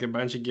mean, like a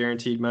bunch of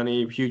guaranteed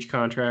money, huge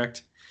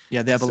contract.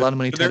 Yeah, they have a lot of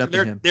money tied up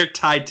in him. They're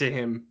tied to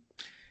him.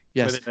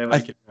 Yes, whether they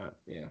like it or not.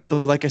 Yeah.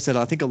 But like I said,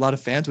 I think a lot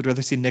of fans would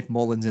rather see Nick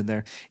Mullins in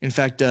there. In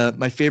fact,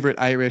 my favorite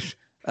Irish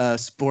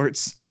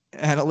sports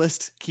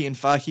analyst, Cian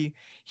Fahy,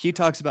 he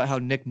talks about how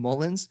Nick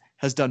Mullins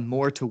has done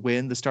more to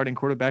win the starting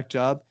quarterback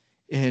job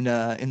in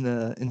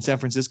San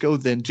Francisco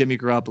than Jimmy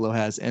Garoppolo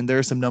has, and there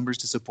are some numbers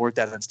to support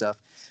that and stuff.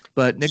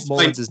 But Nick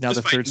Mullins is now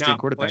the third string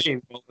quarterback.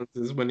 Mullins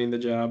is winning the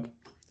job.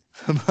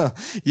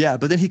 Yeah,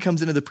 but then he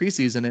comes into the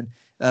preseason,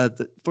 and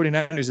the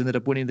 49ers ended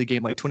up winning the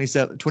game like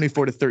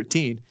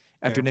 24-13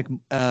 after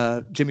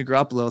Jimmy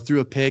Garoppolo threw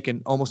a pick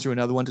and almost threw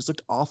another one. Just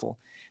looked awful.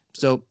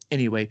 So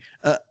anyway,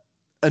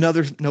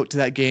 another note to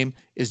that game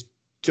is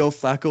Joe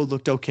Flacco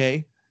looked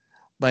okay,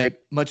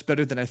 like much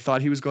better than I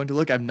thought he was going to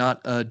look. I'm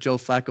not a Joe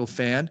Flacco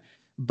fan,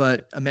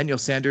 but Emmanuel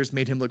Sanders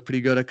made him look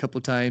pretty good a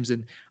couple times,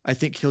 and I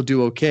think he'll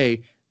do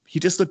okay. He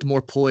just looked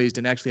more poised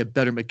and actually had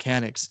better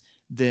mechanics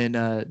than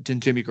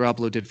Jimmy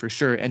Garoppolo did for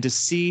sure. And to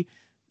see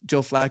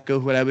Joe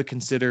Flacco, who I would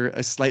consider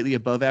a slightly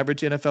above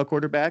average NFL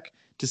quarterback,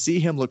 to see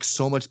him look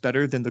so much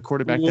better than the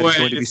quarterback that is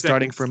going to be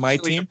starting for my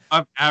team.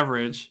 Above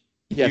average?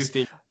 Yes. You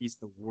think he's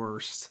the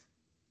worst?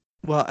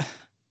 Well,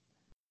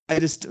 I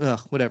just,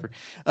 whatever.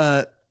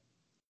 When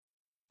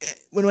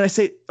I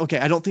say, okay,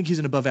 I don't think he's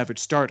an above average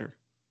starter.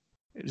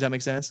 Does that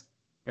make sense?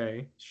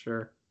 Okay,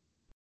 sure.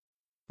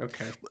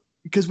 Okay.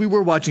 Because we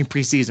were watching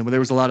preseason where there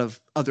was a lot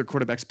of other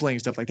quarterbacks playing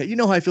stuff like that. You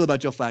know how I feel about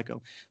Joe Flacco,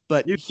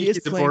 but he is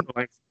playing.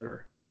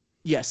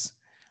 Yes,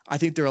 I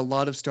think there are a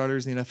lot of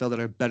starters in the NFL that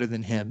are better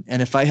than him.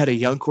 And if I had a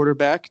young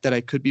quarterback that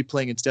I could be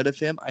playing instead of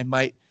him, I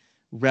might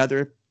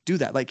rather do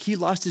that. Like he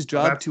lost his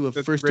job to a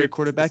first-year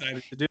quarterback.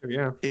 To do,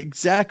 yeah.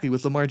 Exactly,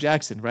 with Lamar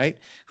Jackson, right?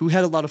 Who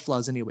had a lot of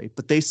flaws anyway,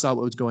 but they saw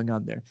what was going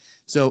on there.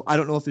 So I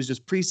don't know if it's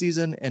just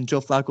preseason and Joe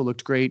Flacco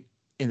looked great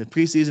in the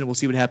preseason. We'll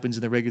see what happens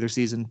in the regular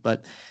season,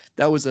 but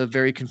that was a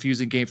very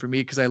confusing game for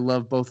me because I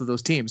love both of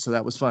those teams, so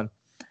that was fun.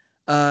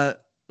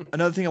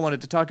 Another thing I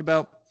wanted to talk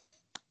about,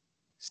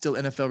 still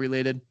NFL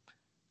related.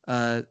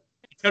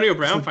 Antonio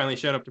Brown finally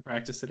showed up to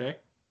practice today.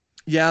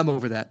 Yeah, I'm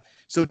over that.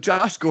 So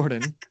Josh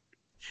Gordon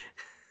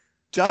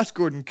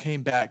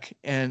came back,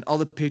 and all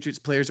the Patriots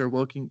players are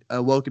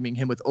welcoming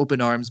him with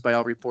open arms by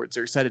all reports.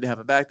 They're excited to have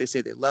him back. They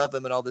say they love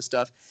him and all this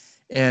stuff.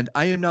 And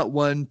I am not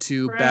one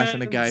to bash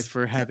on a guy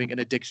for having an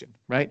addiction,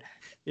 right?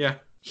 Yeah.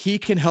 He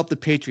can help the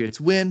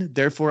Patriots win.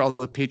 Therefore, all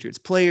the Patriots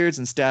players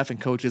and staff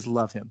and coaches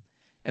love him.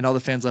 And all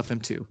the fans love him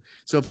too.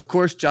 So, of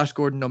course, Josh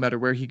Gordon, no matter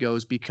where he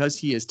goes, because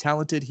he is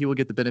talented, he will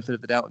get the benefit of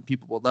the doubt, and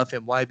people will love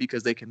him. Why?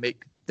 Because they can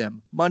make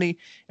them money,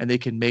 and they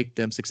can make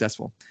them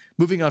successful.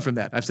 Moving on from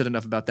that, I've said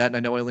enough about that, and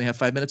I know I only have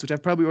 5 minutes, which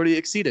I've probably already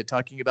exceeded,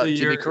 talking about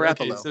Jimmy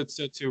Garoppolo. Okay,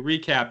 so to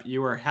recap,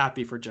 you are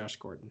happy for Josh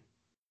Gordon.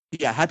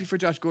 Yeah, happy for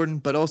Josh Gordon,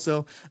 but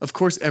also, of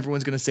course,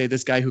 everyone's going to say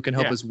this guy who can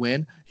help us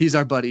win. He's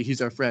our buddy.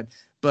 He's our friend.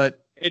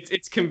 But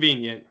it's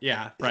convenient.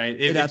 Yeah, right.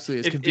 It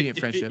absolutely is convenient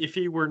friendship. If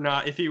he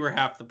were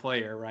half the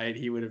player, right,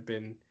 he would have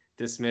been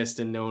dismissed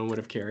and no one would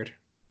have cared.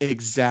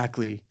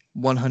 Exactly.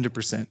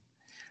 100%.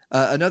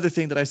 Another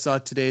thing that I saw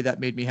today that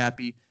made me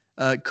happy,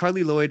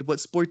 Carly Lloyd. What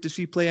sport does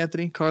she play,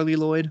 Anthony? Carly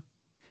Lloyd?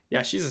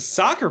 Yeah, she's a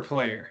soccer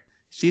player.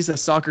 She's a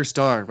soccer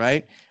star,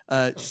 right?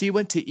 She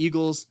went to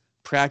Eagles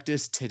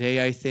practice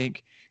today, I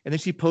think. And then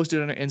she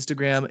posted on her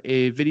Instagram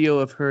a video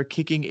of her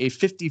kicking a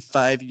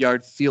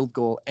 55-yard field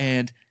goal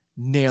and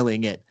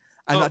nailing it.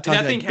 I'm not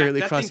talking like barely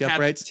across the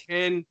uprights.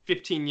 10,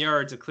 15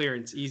 yards of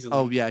clearance easily.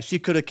 Oh, yeah. She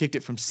could have kicked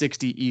it from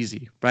 60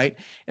 easy, right?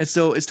 And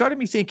so it started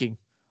me thinking,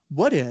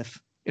 what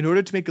if, in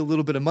order to make a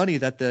little bit of money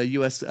that the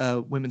U.S.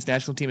 women's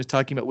national team is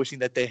talking about wishing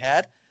that they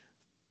had,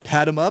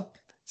 pad them up,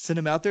 send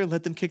them out there, and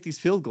let them kick these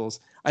field goals.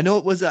 I know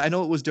it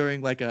was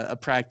during like a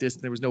practice,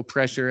 and there was no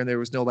pressure, and there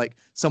was no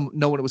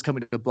no one was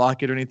coming to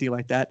block it or anything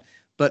like that.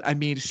 But I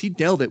mean, she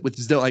nailed it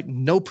with like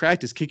no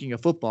practice kicking a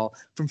football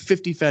from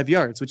 55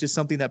 yards, which is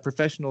something that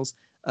professionals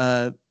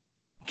can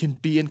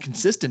be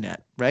inconsistent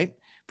at, right?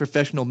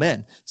 Professional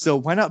men. So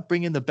why not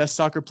bring in the best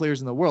soccer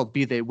players in the world,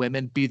 be they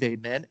women, be they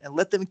men, and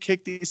let them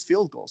kick these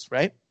field goals,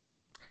 right?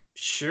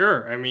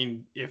 Sure. I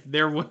mean, if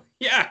there was,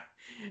 yeah.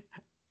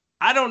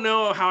 I don't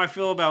know how I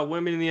feel about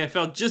women in the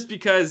NFL just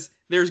because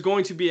there's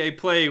going to be a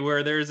play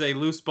where there's a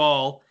loose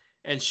ball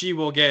and she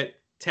will get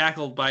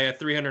tackled by a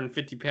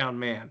 350-pound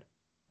man,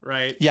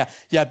 right? Yeah,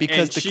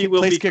 because the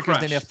place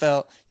kickers in the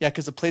NFL,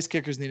 because the place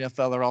kickers in the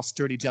NFL are all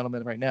sturdy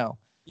gentlemen right now.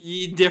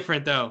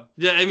 Different though.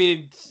 I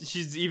mean,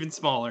 she's even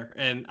smaller,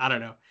 and I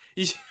don't know.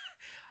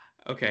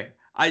 Okay,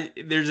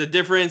 there's a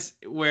difference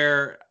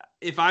where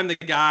if I'm the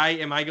guy,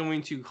 am I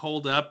going to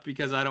hold up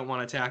because I don't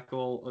want to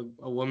tackle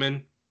a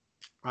woman?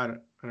 I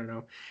don't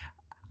know.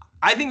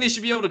 I think they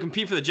should be able to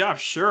compete for the job,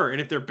 sure. And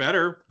if they're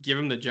better, give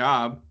them the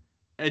job.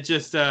 It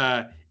just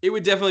it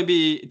would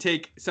definitely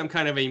take some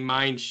kind of a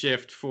mind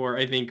shift for,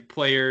 I think,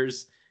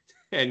 players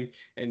and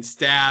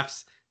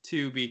staffs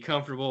to be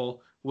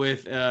comfortable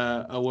with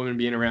a woman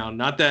being around.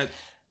 Not that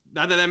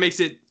makes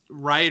it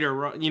right or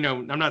wrong.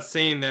 I'm not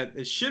saying that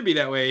it should be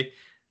that way.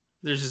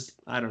 There's just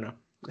I don't know.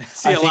 I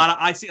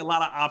see a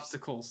lot of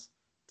obstacles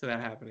to that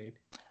happening.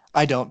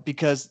 I don't,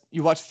 because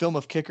you watch film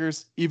of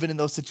kickers, even in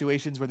those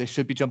situations where they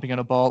should be jumping on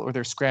a ball or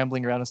they're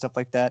scrambling around and stuff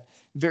like that,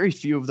 very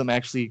few of them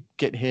actually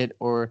get hit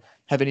or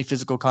have any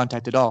physical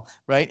contact at all,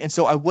 right? And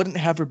so I wouldn't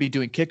have her be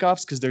doing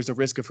kickoffs because there's a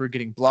risk of her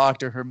getting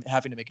blocked or her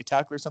having to make a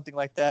tackle or something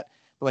like that.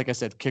 But like I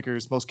said,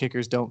 most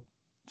kickers don't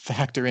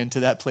factor into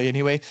that play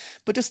anyway.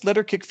 But just let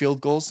her kick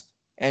field goals,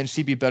 and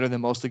she'd be better than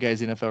most of the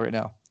guys in the NFL right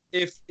now.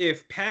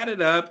 if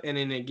padded up and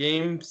in a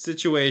game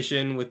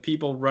situation with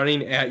people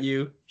running at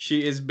you,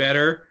 she is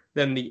better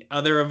than the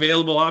other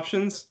available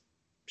options,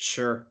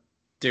 sure,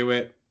 do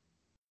it.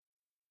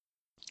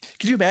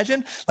 Could you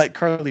imagine, like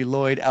Carly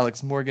Lloyd,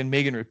 Alex Morgan,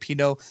 Megan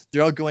Rapinoe,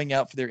 they're all going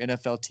out for their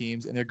NFL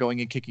teams and they're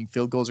going and kicking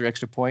field goals or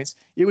extra points?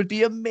 It would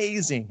be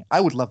amazing.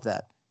 I would love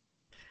that.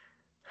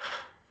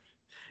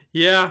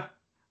 Yeah,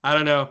 I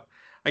don't know.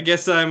 I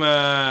guess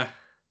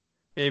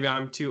maybe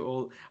I'm too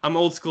old. I'm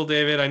old school,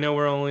 David. I know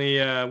we're only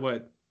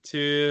what,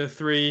 2,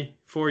 3,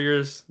 4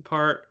 years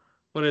apart.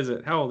 What is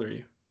it? How old are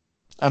you?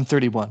 I'm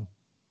 31.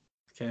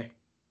 Okay,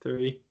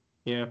 30.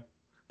 Yeah,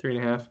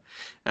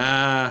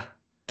 3.5.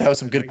 That was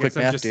some good quick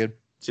math, dude.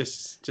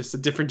 Just a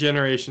different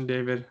generation,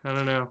 David. I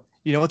don't know.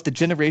 You know what? The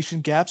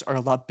generation gaps are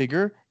a lot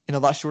bigger in a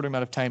lot shorter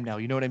amount of time now.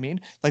 You know what I mean?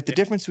 Like the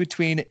difference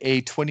between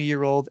a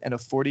 20-year-old and a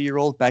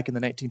 40-year-old back in the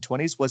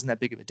 1920s wasn't that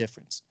big of a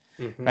difference,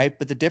 right?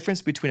 But the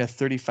difference between a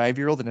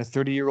 35-year-old and a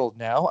 30-year-old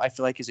now, I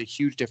feel like is a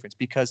huge difference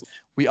because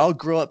we all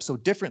grow up so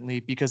differently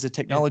because the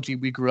technology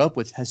we grew up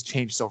with has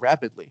changed so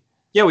rapidly.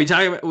 Yeah, we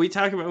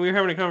were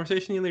having a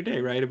conversation the other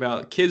day, right,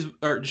 about kids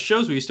or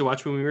shows we used to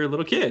watch when we were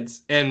little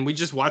kids, and we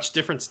just watched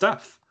different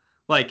stuff.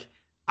 Like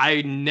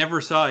I never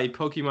saw a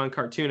Pokemon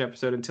cartoon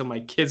episode until my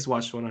kids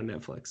watched one on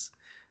Netflix.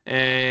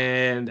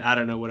 And I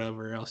don't know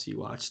whatever else you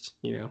watched,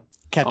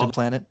 Captain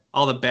Planet.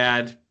 All the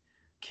bad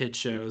kid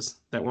shows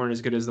that weren't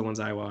as good as the ones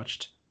I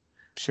watched.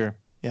 Sure.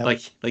 Yeah.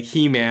 Like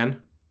He-Man.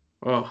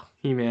 Oh,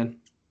 He-Man.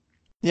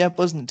 Yeah, it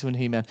wasn't into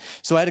He-Man.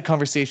 So I had a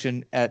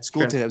conversation at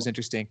school today that was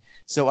interesting.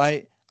 So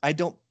I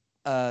don't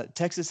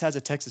Texas has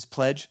a Texas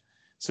pledge.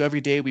 So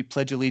every day we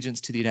pledge allegiance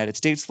to the United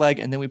States flag,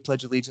 and then we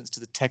pledge allegiance to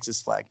the Texas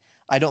flag.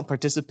 I don't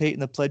participate in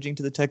the pledging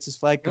to the Texas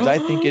flag because I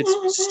think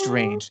it's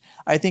strange.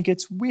 I think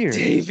it's weird.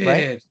 David.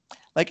 Right?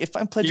 Like if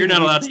I'm pledging, you're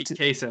not allowed to eat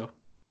queso.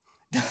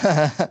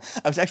 I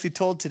was actually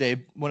told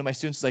today, one of my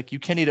students was like, "You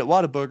can't eat at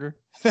Whataburger."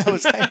 I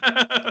was like,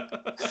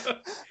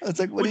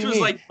 "What do you mean?" Which was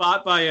like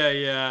bought by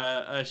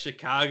a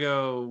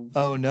Chicago.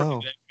 Oh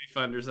no.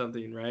 Fund or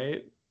something,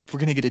 right? We're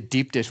gonna get a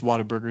deep dish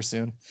Whataburger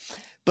soon,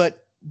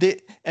 but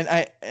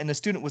a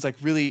student was like,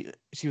 really,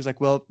 she was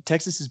like, well,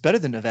 Texas is better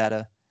than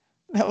Nevada.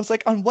 And I was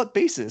like, on what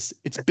basis?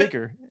 It's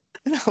bigger.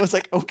 And I was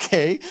like,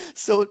 okay,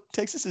 so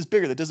Texas is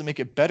bigger. That doesn't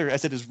make it better. I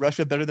said, is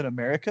Russia better than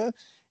America?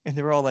 And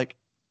they were all like,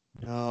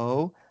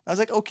 no. I was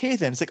like, okay,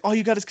 then. It's like, all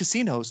you got is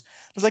casinos.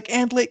 I was like,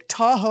 and Lake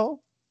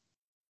Tahoe.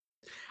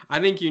 I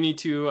think you need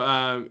to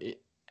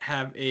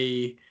have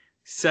a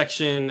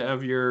section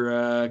of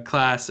your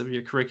class of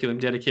your curriculum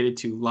dedicated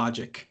to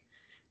logic.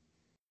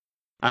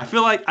 I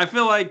feel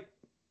like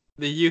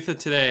the youth of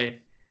today,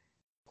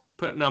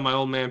 putting on my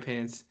old man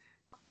pants,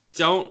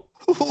 don't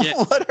get...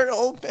 What are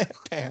old man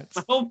pants?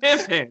 My old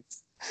man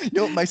pants.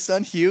 My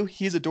son Hugh,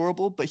 he's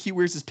adorable, but he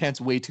wears his pants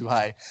way too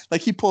high.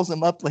 Like he pulls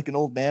them up like an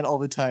old man all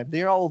the time.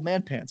 They are all old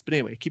man pants. But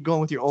anyway, keep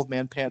going with your old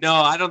man pants. No,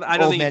 I don't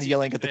old think man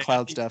yelling at the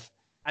cloud stuff.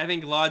 I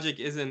think logic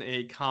isn't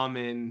a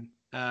common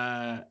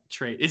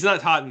trait. It's not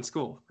taught in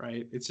school,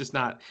 right? It's just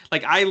not.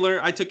 Like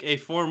I took a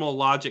formal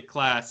logic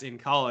class in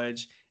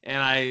college,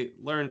 and I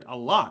learned a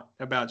lot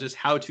about just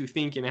how to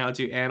think and how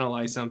to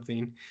analyze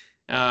something.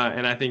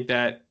 And I think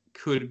that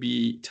could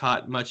be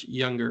taught much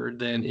younger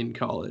than in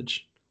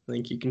college. I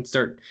think you can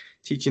start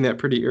teaching that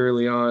pretty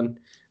early on.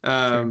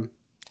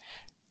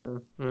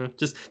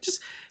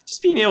 Just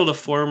being able to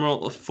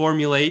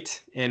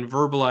formulate and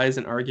verbalize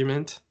an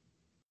argument,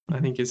 I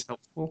think is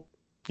helpful.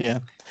 Yeah.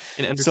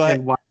 And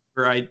understand why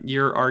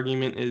your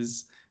argument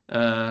is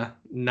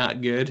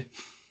not good.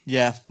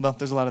 Yeah, well,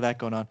 there's a lot of that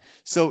going on.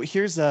 So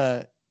here's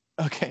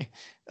okay.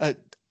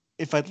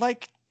 If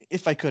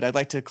I could, I'd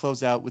like to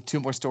close out with 2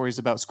 more stories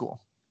about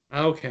school.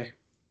 Okay.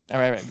 All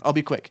right. I'll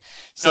be quick.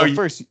 So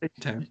first,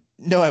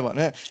 no, I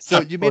won't.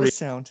 So you made a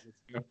sound.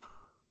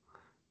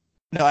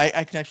 No,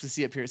 I can actually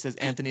see up here. It says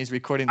Anthony is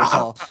recording the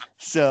call.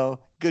 So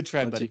good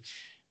try, buddy.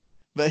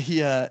 But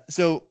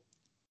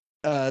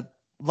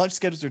lunch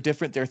schedules are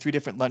different. There are 3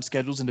 different lunch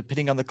schedules, and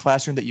depending on the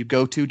classroom that you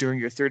go to during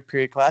your 3rd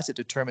period class, it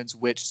determines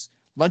which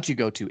lunch you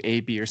go to, A,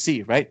 B, or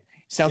C, right?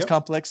 Sounds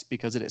complex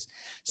because it is.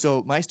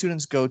 So my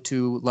students go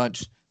to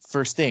lunch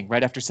first thing,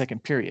 right after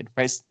 2nd period,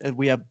 right?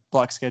 We have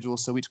block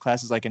schedules, so each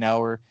class is like an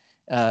hour,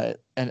 an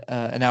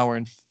hour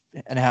and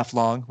a half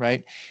long,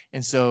 right?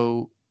 And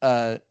so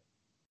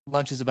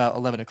lunch is about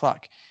 11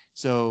 o'clock.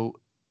 So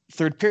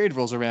 3rd period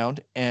rolls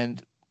around,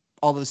 and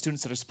all of the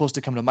students that are supposed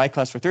to come to my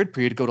class for 3rd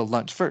period go to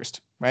lunch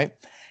first, right?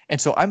 And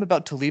so I'm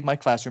about to leave my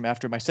classroom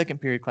after my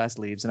 2nd period class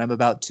leaves, and I'm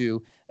about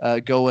to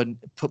go and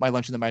put my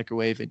lunch in the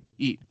microwave and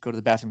eat, go to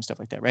the bathroom, stuff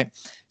like that, right?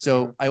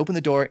 So I open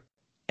the door,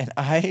 and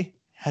I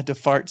had to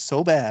fart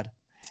so bad.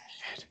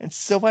 And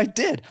so I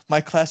did. My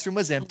classroom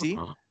was empty.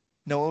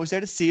 No one was there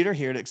to see it or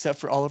hear it except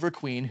for Oliver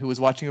Queen, who was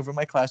watching over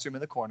my classroom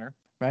in the corner,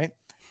 right?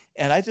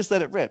 And I just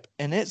let it rip,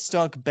 and it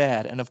stunk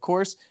bad. And of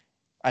course,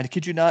 I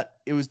kid you not,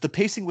 the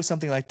pacing was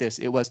something like this.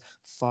 It was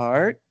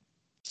fart,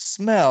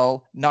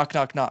 smell, knock,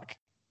 knock, knock.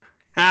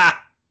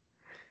 Ha!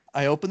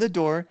 I open the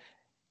door,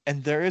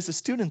 and there is a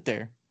student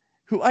there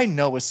who I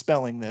know is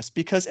spelling this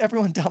because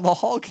everyone down the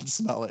hall can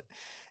smell it.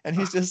 And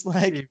he's just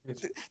like,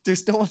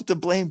 there's no one to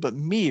blame but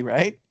me,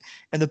 right?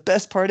 And the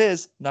best part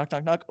is, knock,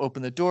 knock, knock,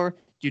 open the door.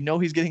 You know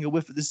he's getting a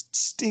whiff of this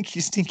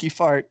stinky, stinky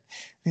fart.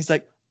 He's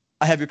like,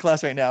 I have your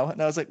class right now.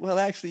 And I was like, well,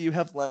 actually, you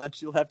have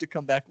lunch. You'll have to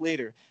come back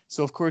later.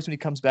 So, of course, when he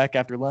comes back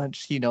after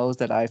lunch, he knows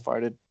that I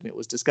farted and it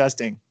was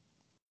disgusting.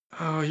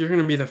 Oh, you're going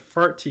to be the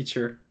fart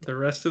teacher the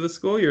rest of the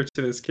school year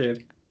to this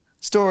kid.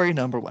 Story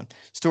number 1.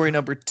 Story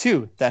number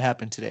 2 that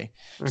happened today.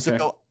 Okay.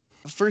 So,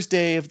 first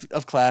day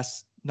of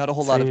class, not a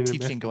whole lot of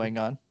teaching going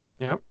on.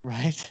 Yep.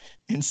 Right?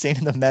 Insane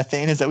in the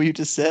methane. Is that what you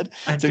just said?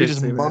 So you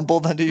just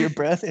mumbled under your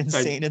breath,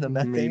 insane in the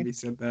methane? Maybe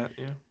said that,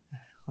 yeah.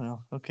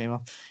 Well, okay.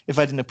 Well, if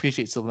I didn't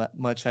appreciate so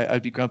much,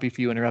 I'd be grumpy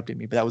for you interrupting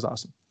me, but that was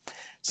awesome.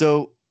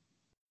 So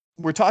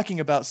we're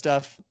talking about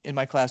stuff in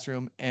my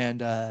classroom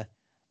and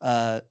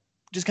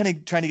just kind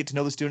of trying to get to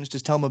know the students,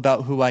 just tell them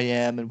about who I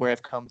am and where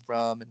I've come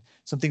from and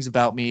some things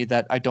about me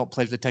that I don't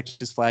pledge the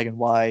Texas flag and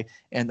why,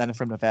 and that I'm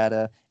from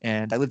Nevada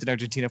and I lived in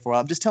Argentina for a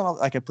while. I'm just telling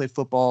them like I played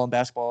football and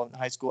basketball in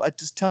high school. I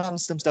just tell them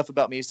some stuff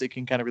about me so they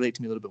can kind of relate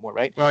to me a little bit more,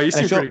 right? Well, you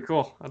seem pretty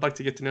cool. I'd like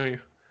to get to know you.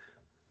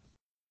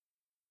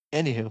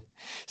 Anywho,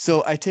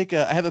 so I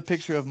have a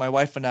picture of my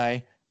wife and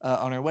I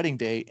on our wedding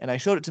day, and I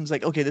showed it to them. It's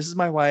like, okay, this is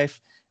my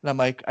wife. And I'm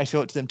like, I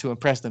show it to them to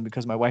impress them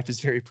because my wife is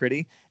very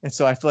pretty. And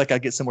so I feel like I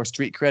get some more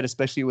street cred,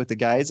 especially with the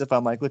guys, if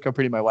I'm like, look how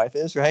pretty my wife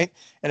is, right?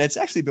 And it's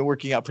actually been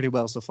working out pretty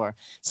well so far.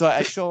 So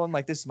I show them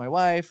like, this is my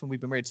wife, and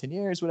we've been married 10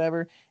 years,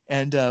 whatever.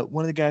 And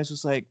one of the guys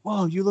was like,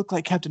 whoa, you look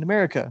like Captain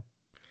America.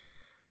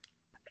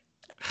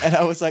 And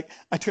I was like,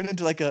 I turned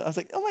into like I was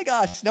like, oh my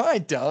gosh, no, I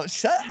don't.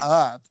 Shut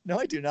up. No,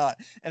 I do not.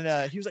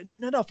 And he was like,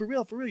 no, for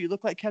real. You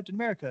look like Captain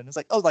America. And it's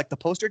like, oh, like the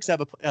poster, because I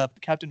have a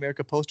Captain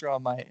America poster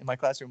on in my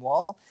classroom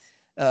wall.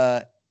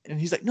 And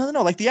he's like, no,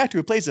 like the actor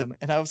who plays him.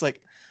 And I was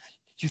like,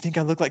 you think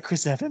I look like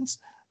Chris Evans?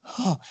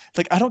 Oh,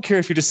 like, I don't care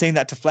if you're just saying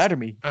that to flatter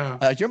me.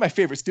 You're my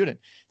favorite student.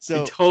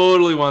 So he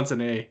totally wants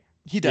an A.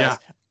 He does.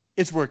 Yeah.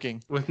 It's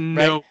working. With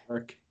no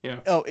work. Yeah.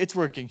 Oh, it's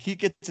working. He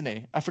gets an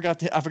A. I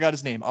forgot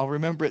his name. I'll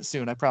remember it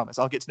soon. I promise.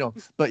 I'll get to know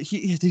him. But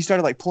he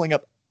started like pulling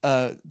up.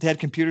 They had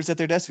computers at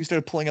their desk. We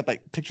started pulling up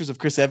like pictures of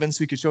Chris Evans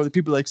so we could show the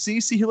people like, see,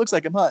 he looks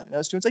like him, huh? And I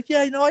was students like,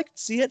 yeah, I can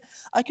see it.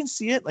 I can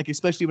see it. Like,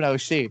 especially when I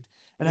was shaved.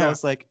 And I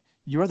was like,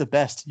 you are the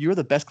best. You are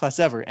the best class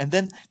ever. And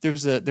then there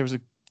was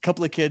a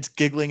couple of kids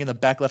giggling in the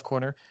back left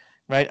corner.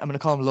 Right? I'm going to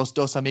call them Los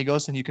Dos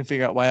Amigos, and you can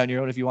figure out why on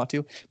your own if you want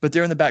to. But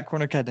they're in the back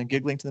corner kind of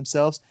giggling to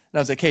themselves. And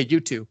I was like, hey,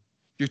 you two,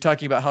 you're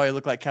talking about how I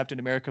look like Captain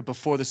America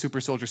before the super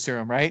soldier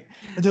serum, right?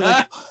 And they're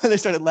like, they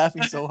started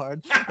laughing so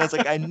hard. And I was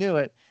like, I knew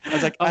it. I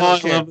was like, I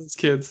don't care. I love those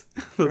kids.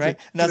 Right?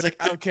 And I was like,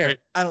 I don't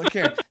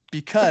care.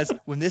 Because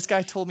when this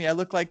guy told me I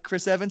look like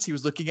Chris Evans, he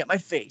was looking at my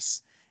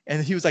face.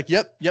 And he was like,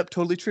 yep,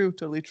 totally true.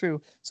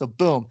 So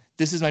boom,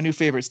 this is my new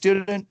favorite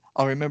student.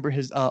 I'll remember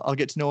I'll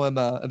get to know him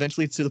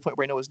eventually to the point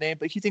where I know his name,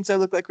 but he thinks I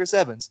look like Chris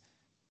Evans.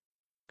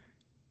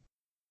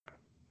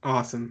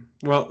 Awesome.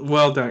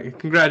 Well done.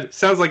 Congrats.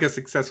 Sounds like a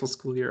successful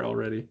school year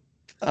already.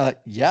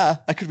 Yeah,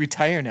 I could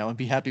retire now and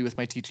be happy with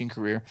my teaching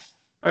career.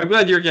 I'm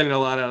glad you're getting a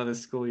lot out of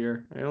this school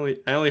year.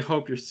 I only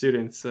hope your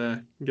students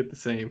get the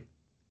same.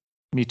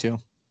 Me too.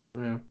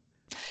 Yeah.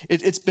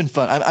 It's been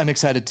fun. I'm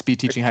excited to be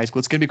teaching high school.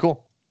 It's going to be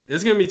cool.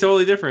 It's going to be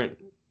totally different.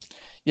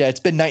 Yeah, it's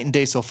been night and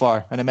day so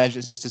far, and I imagine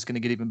it's just going to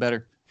get even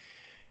better.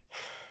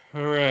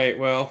 All right,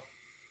 well,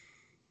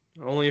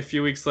 only a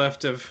few weeks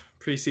left of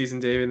preseason,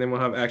 David, and then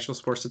we'll have actual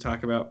sports to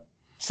talk about.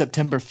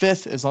 September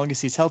 5th, as long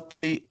as he's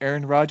healthy,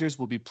 Aaron Rodgers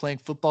will be playing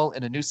football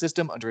in a new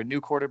system under a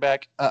new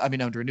quarterback.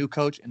 Under a new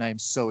coach, and I am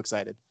so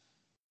excited.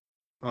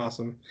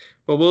 Awesome.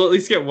 Well, we'll at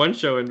least get one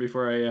show in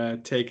before I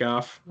take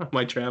off on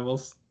my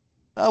travels.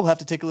 Oh, we'll have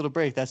to take a little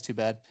break. That's too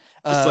bad.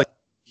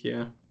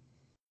 Yeah.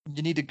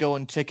 You need to go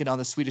and check in on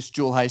the Swedish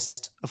jewel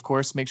heist, of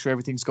course. Make sure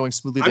everything's going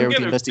smoothly there with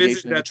the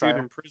investigation and the trial.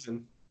 In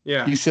prison.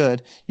 Yeah. You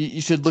should.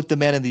 You should look the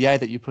man in the eye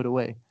that you put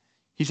away.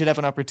 He should have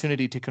an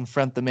opportunity to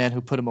confront the man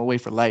who put him away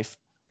for life.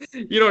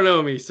 You don't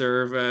know me,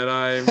 sir, but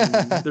I'm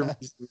the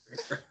reason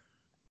there.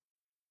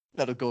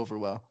 That'll go over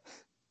well.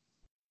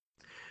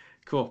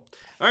 Cool.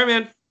 All right,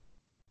 man.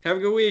 Have a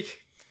good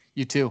week.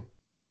 You too.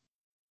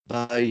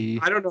 Bye.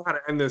 I don't know how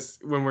to end this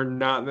when we're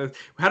not in the...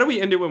 How do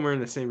we end it when we're in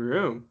the same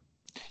room?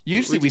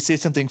 Usually we say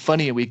something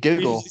funny and we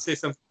giggle. We usually say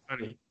something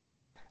funny.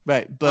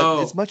 Right,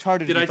 but it's much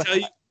harder Did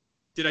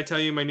I tell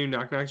you my new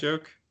knock-knock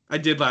joke? I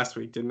did last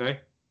week, didn't I?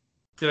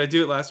 Did I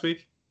do it last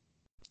week?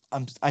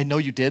 I know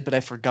you did, but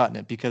I've forgotten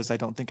it because I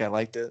don't think I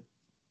liked it.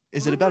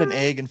 Is it about an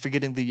egg and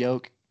forgetting the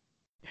yolk?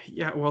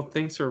 Yeah, well,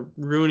 thanks for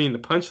ruining the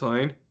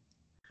punchline.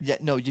 Yeah,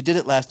 no, you did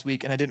it last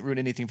week, and I didn't ruin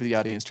anything for the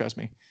audience, trust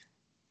me.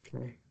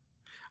 Okay.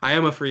 I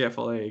am a free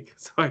FL egg,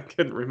 so I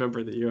couldn't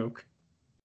remember the yolk.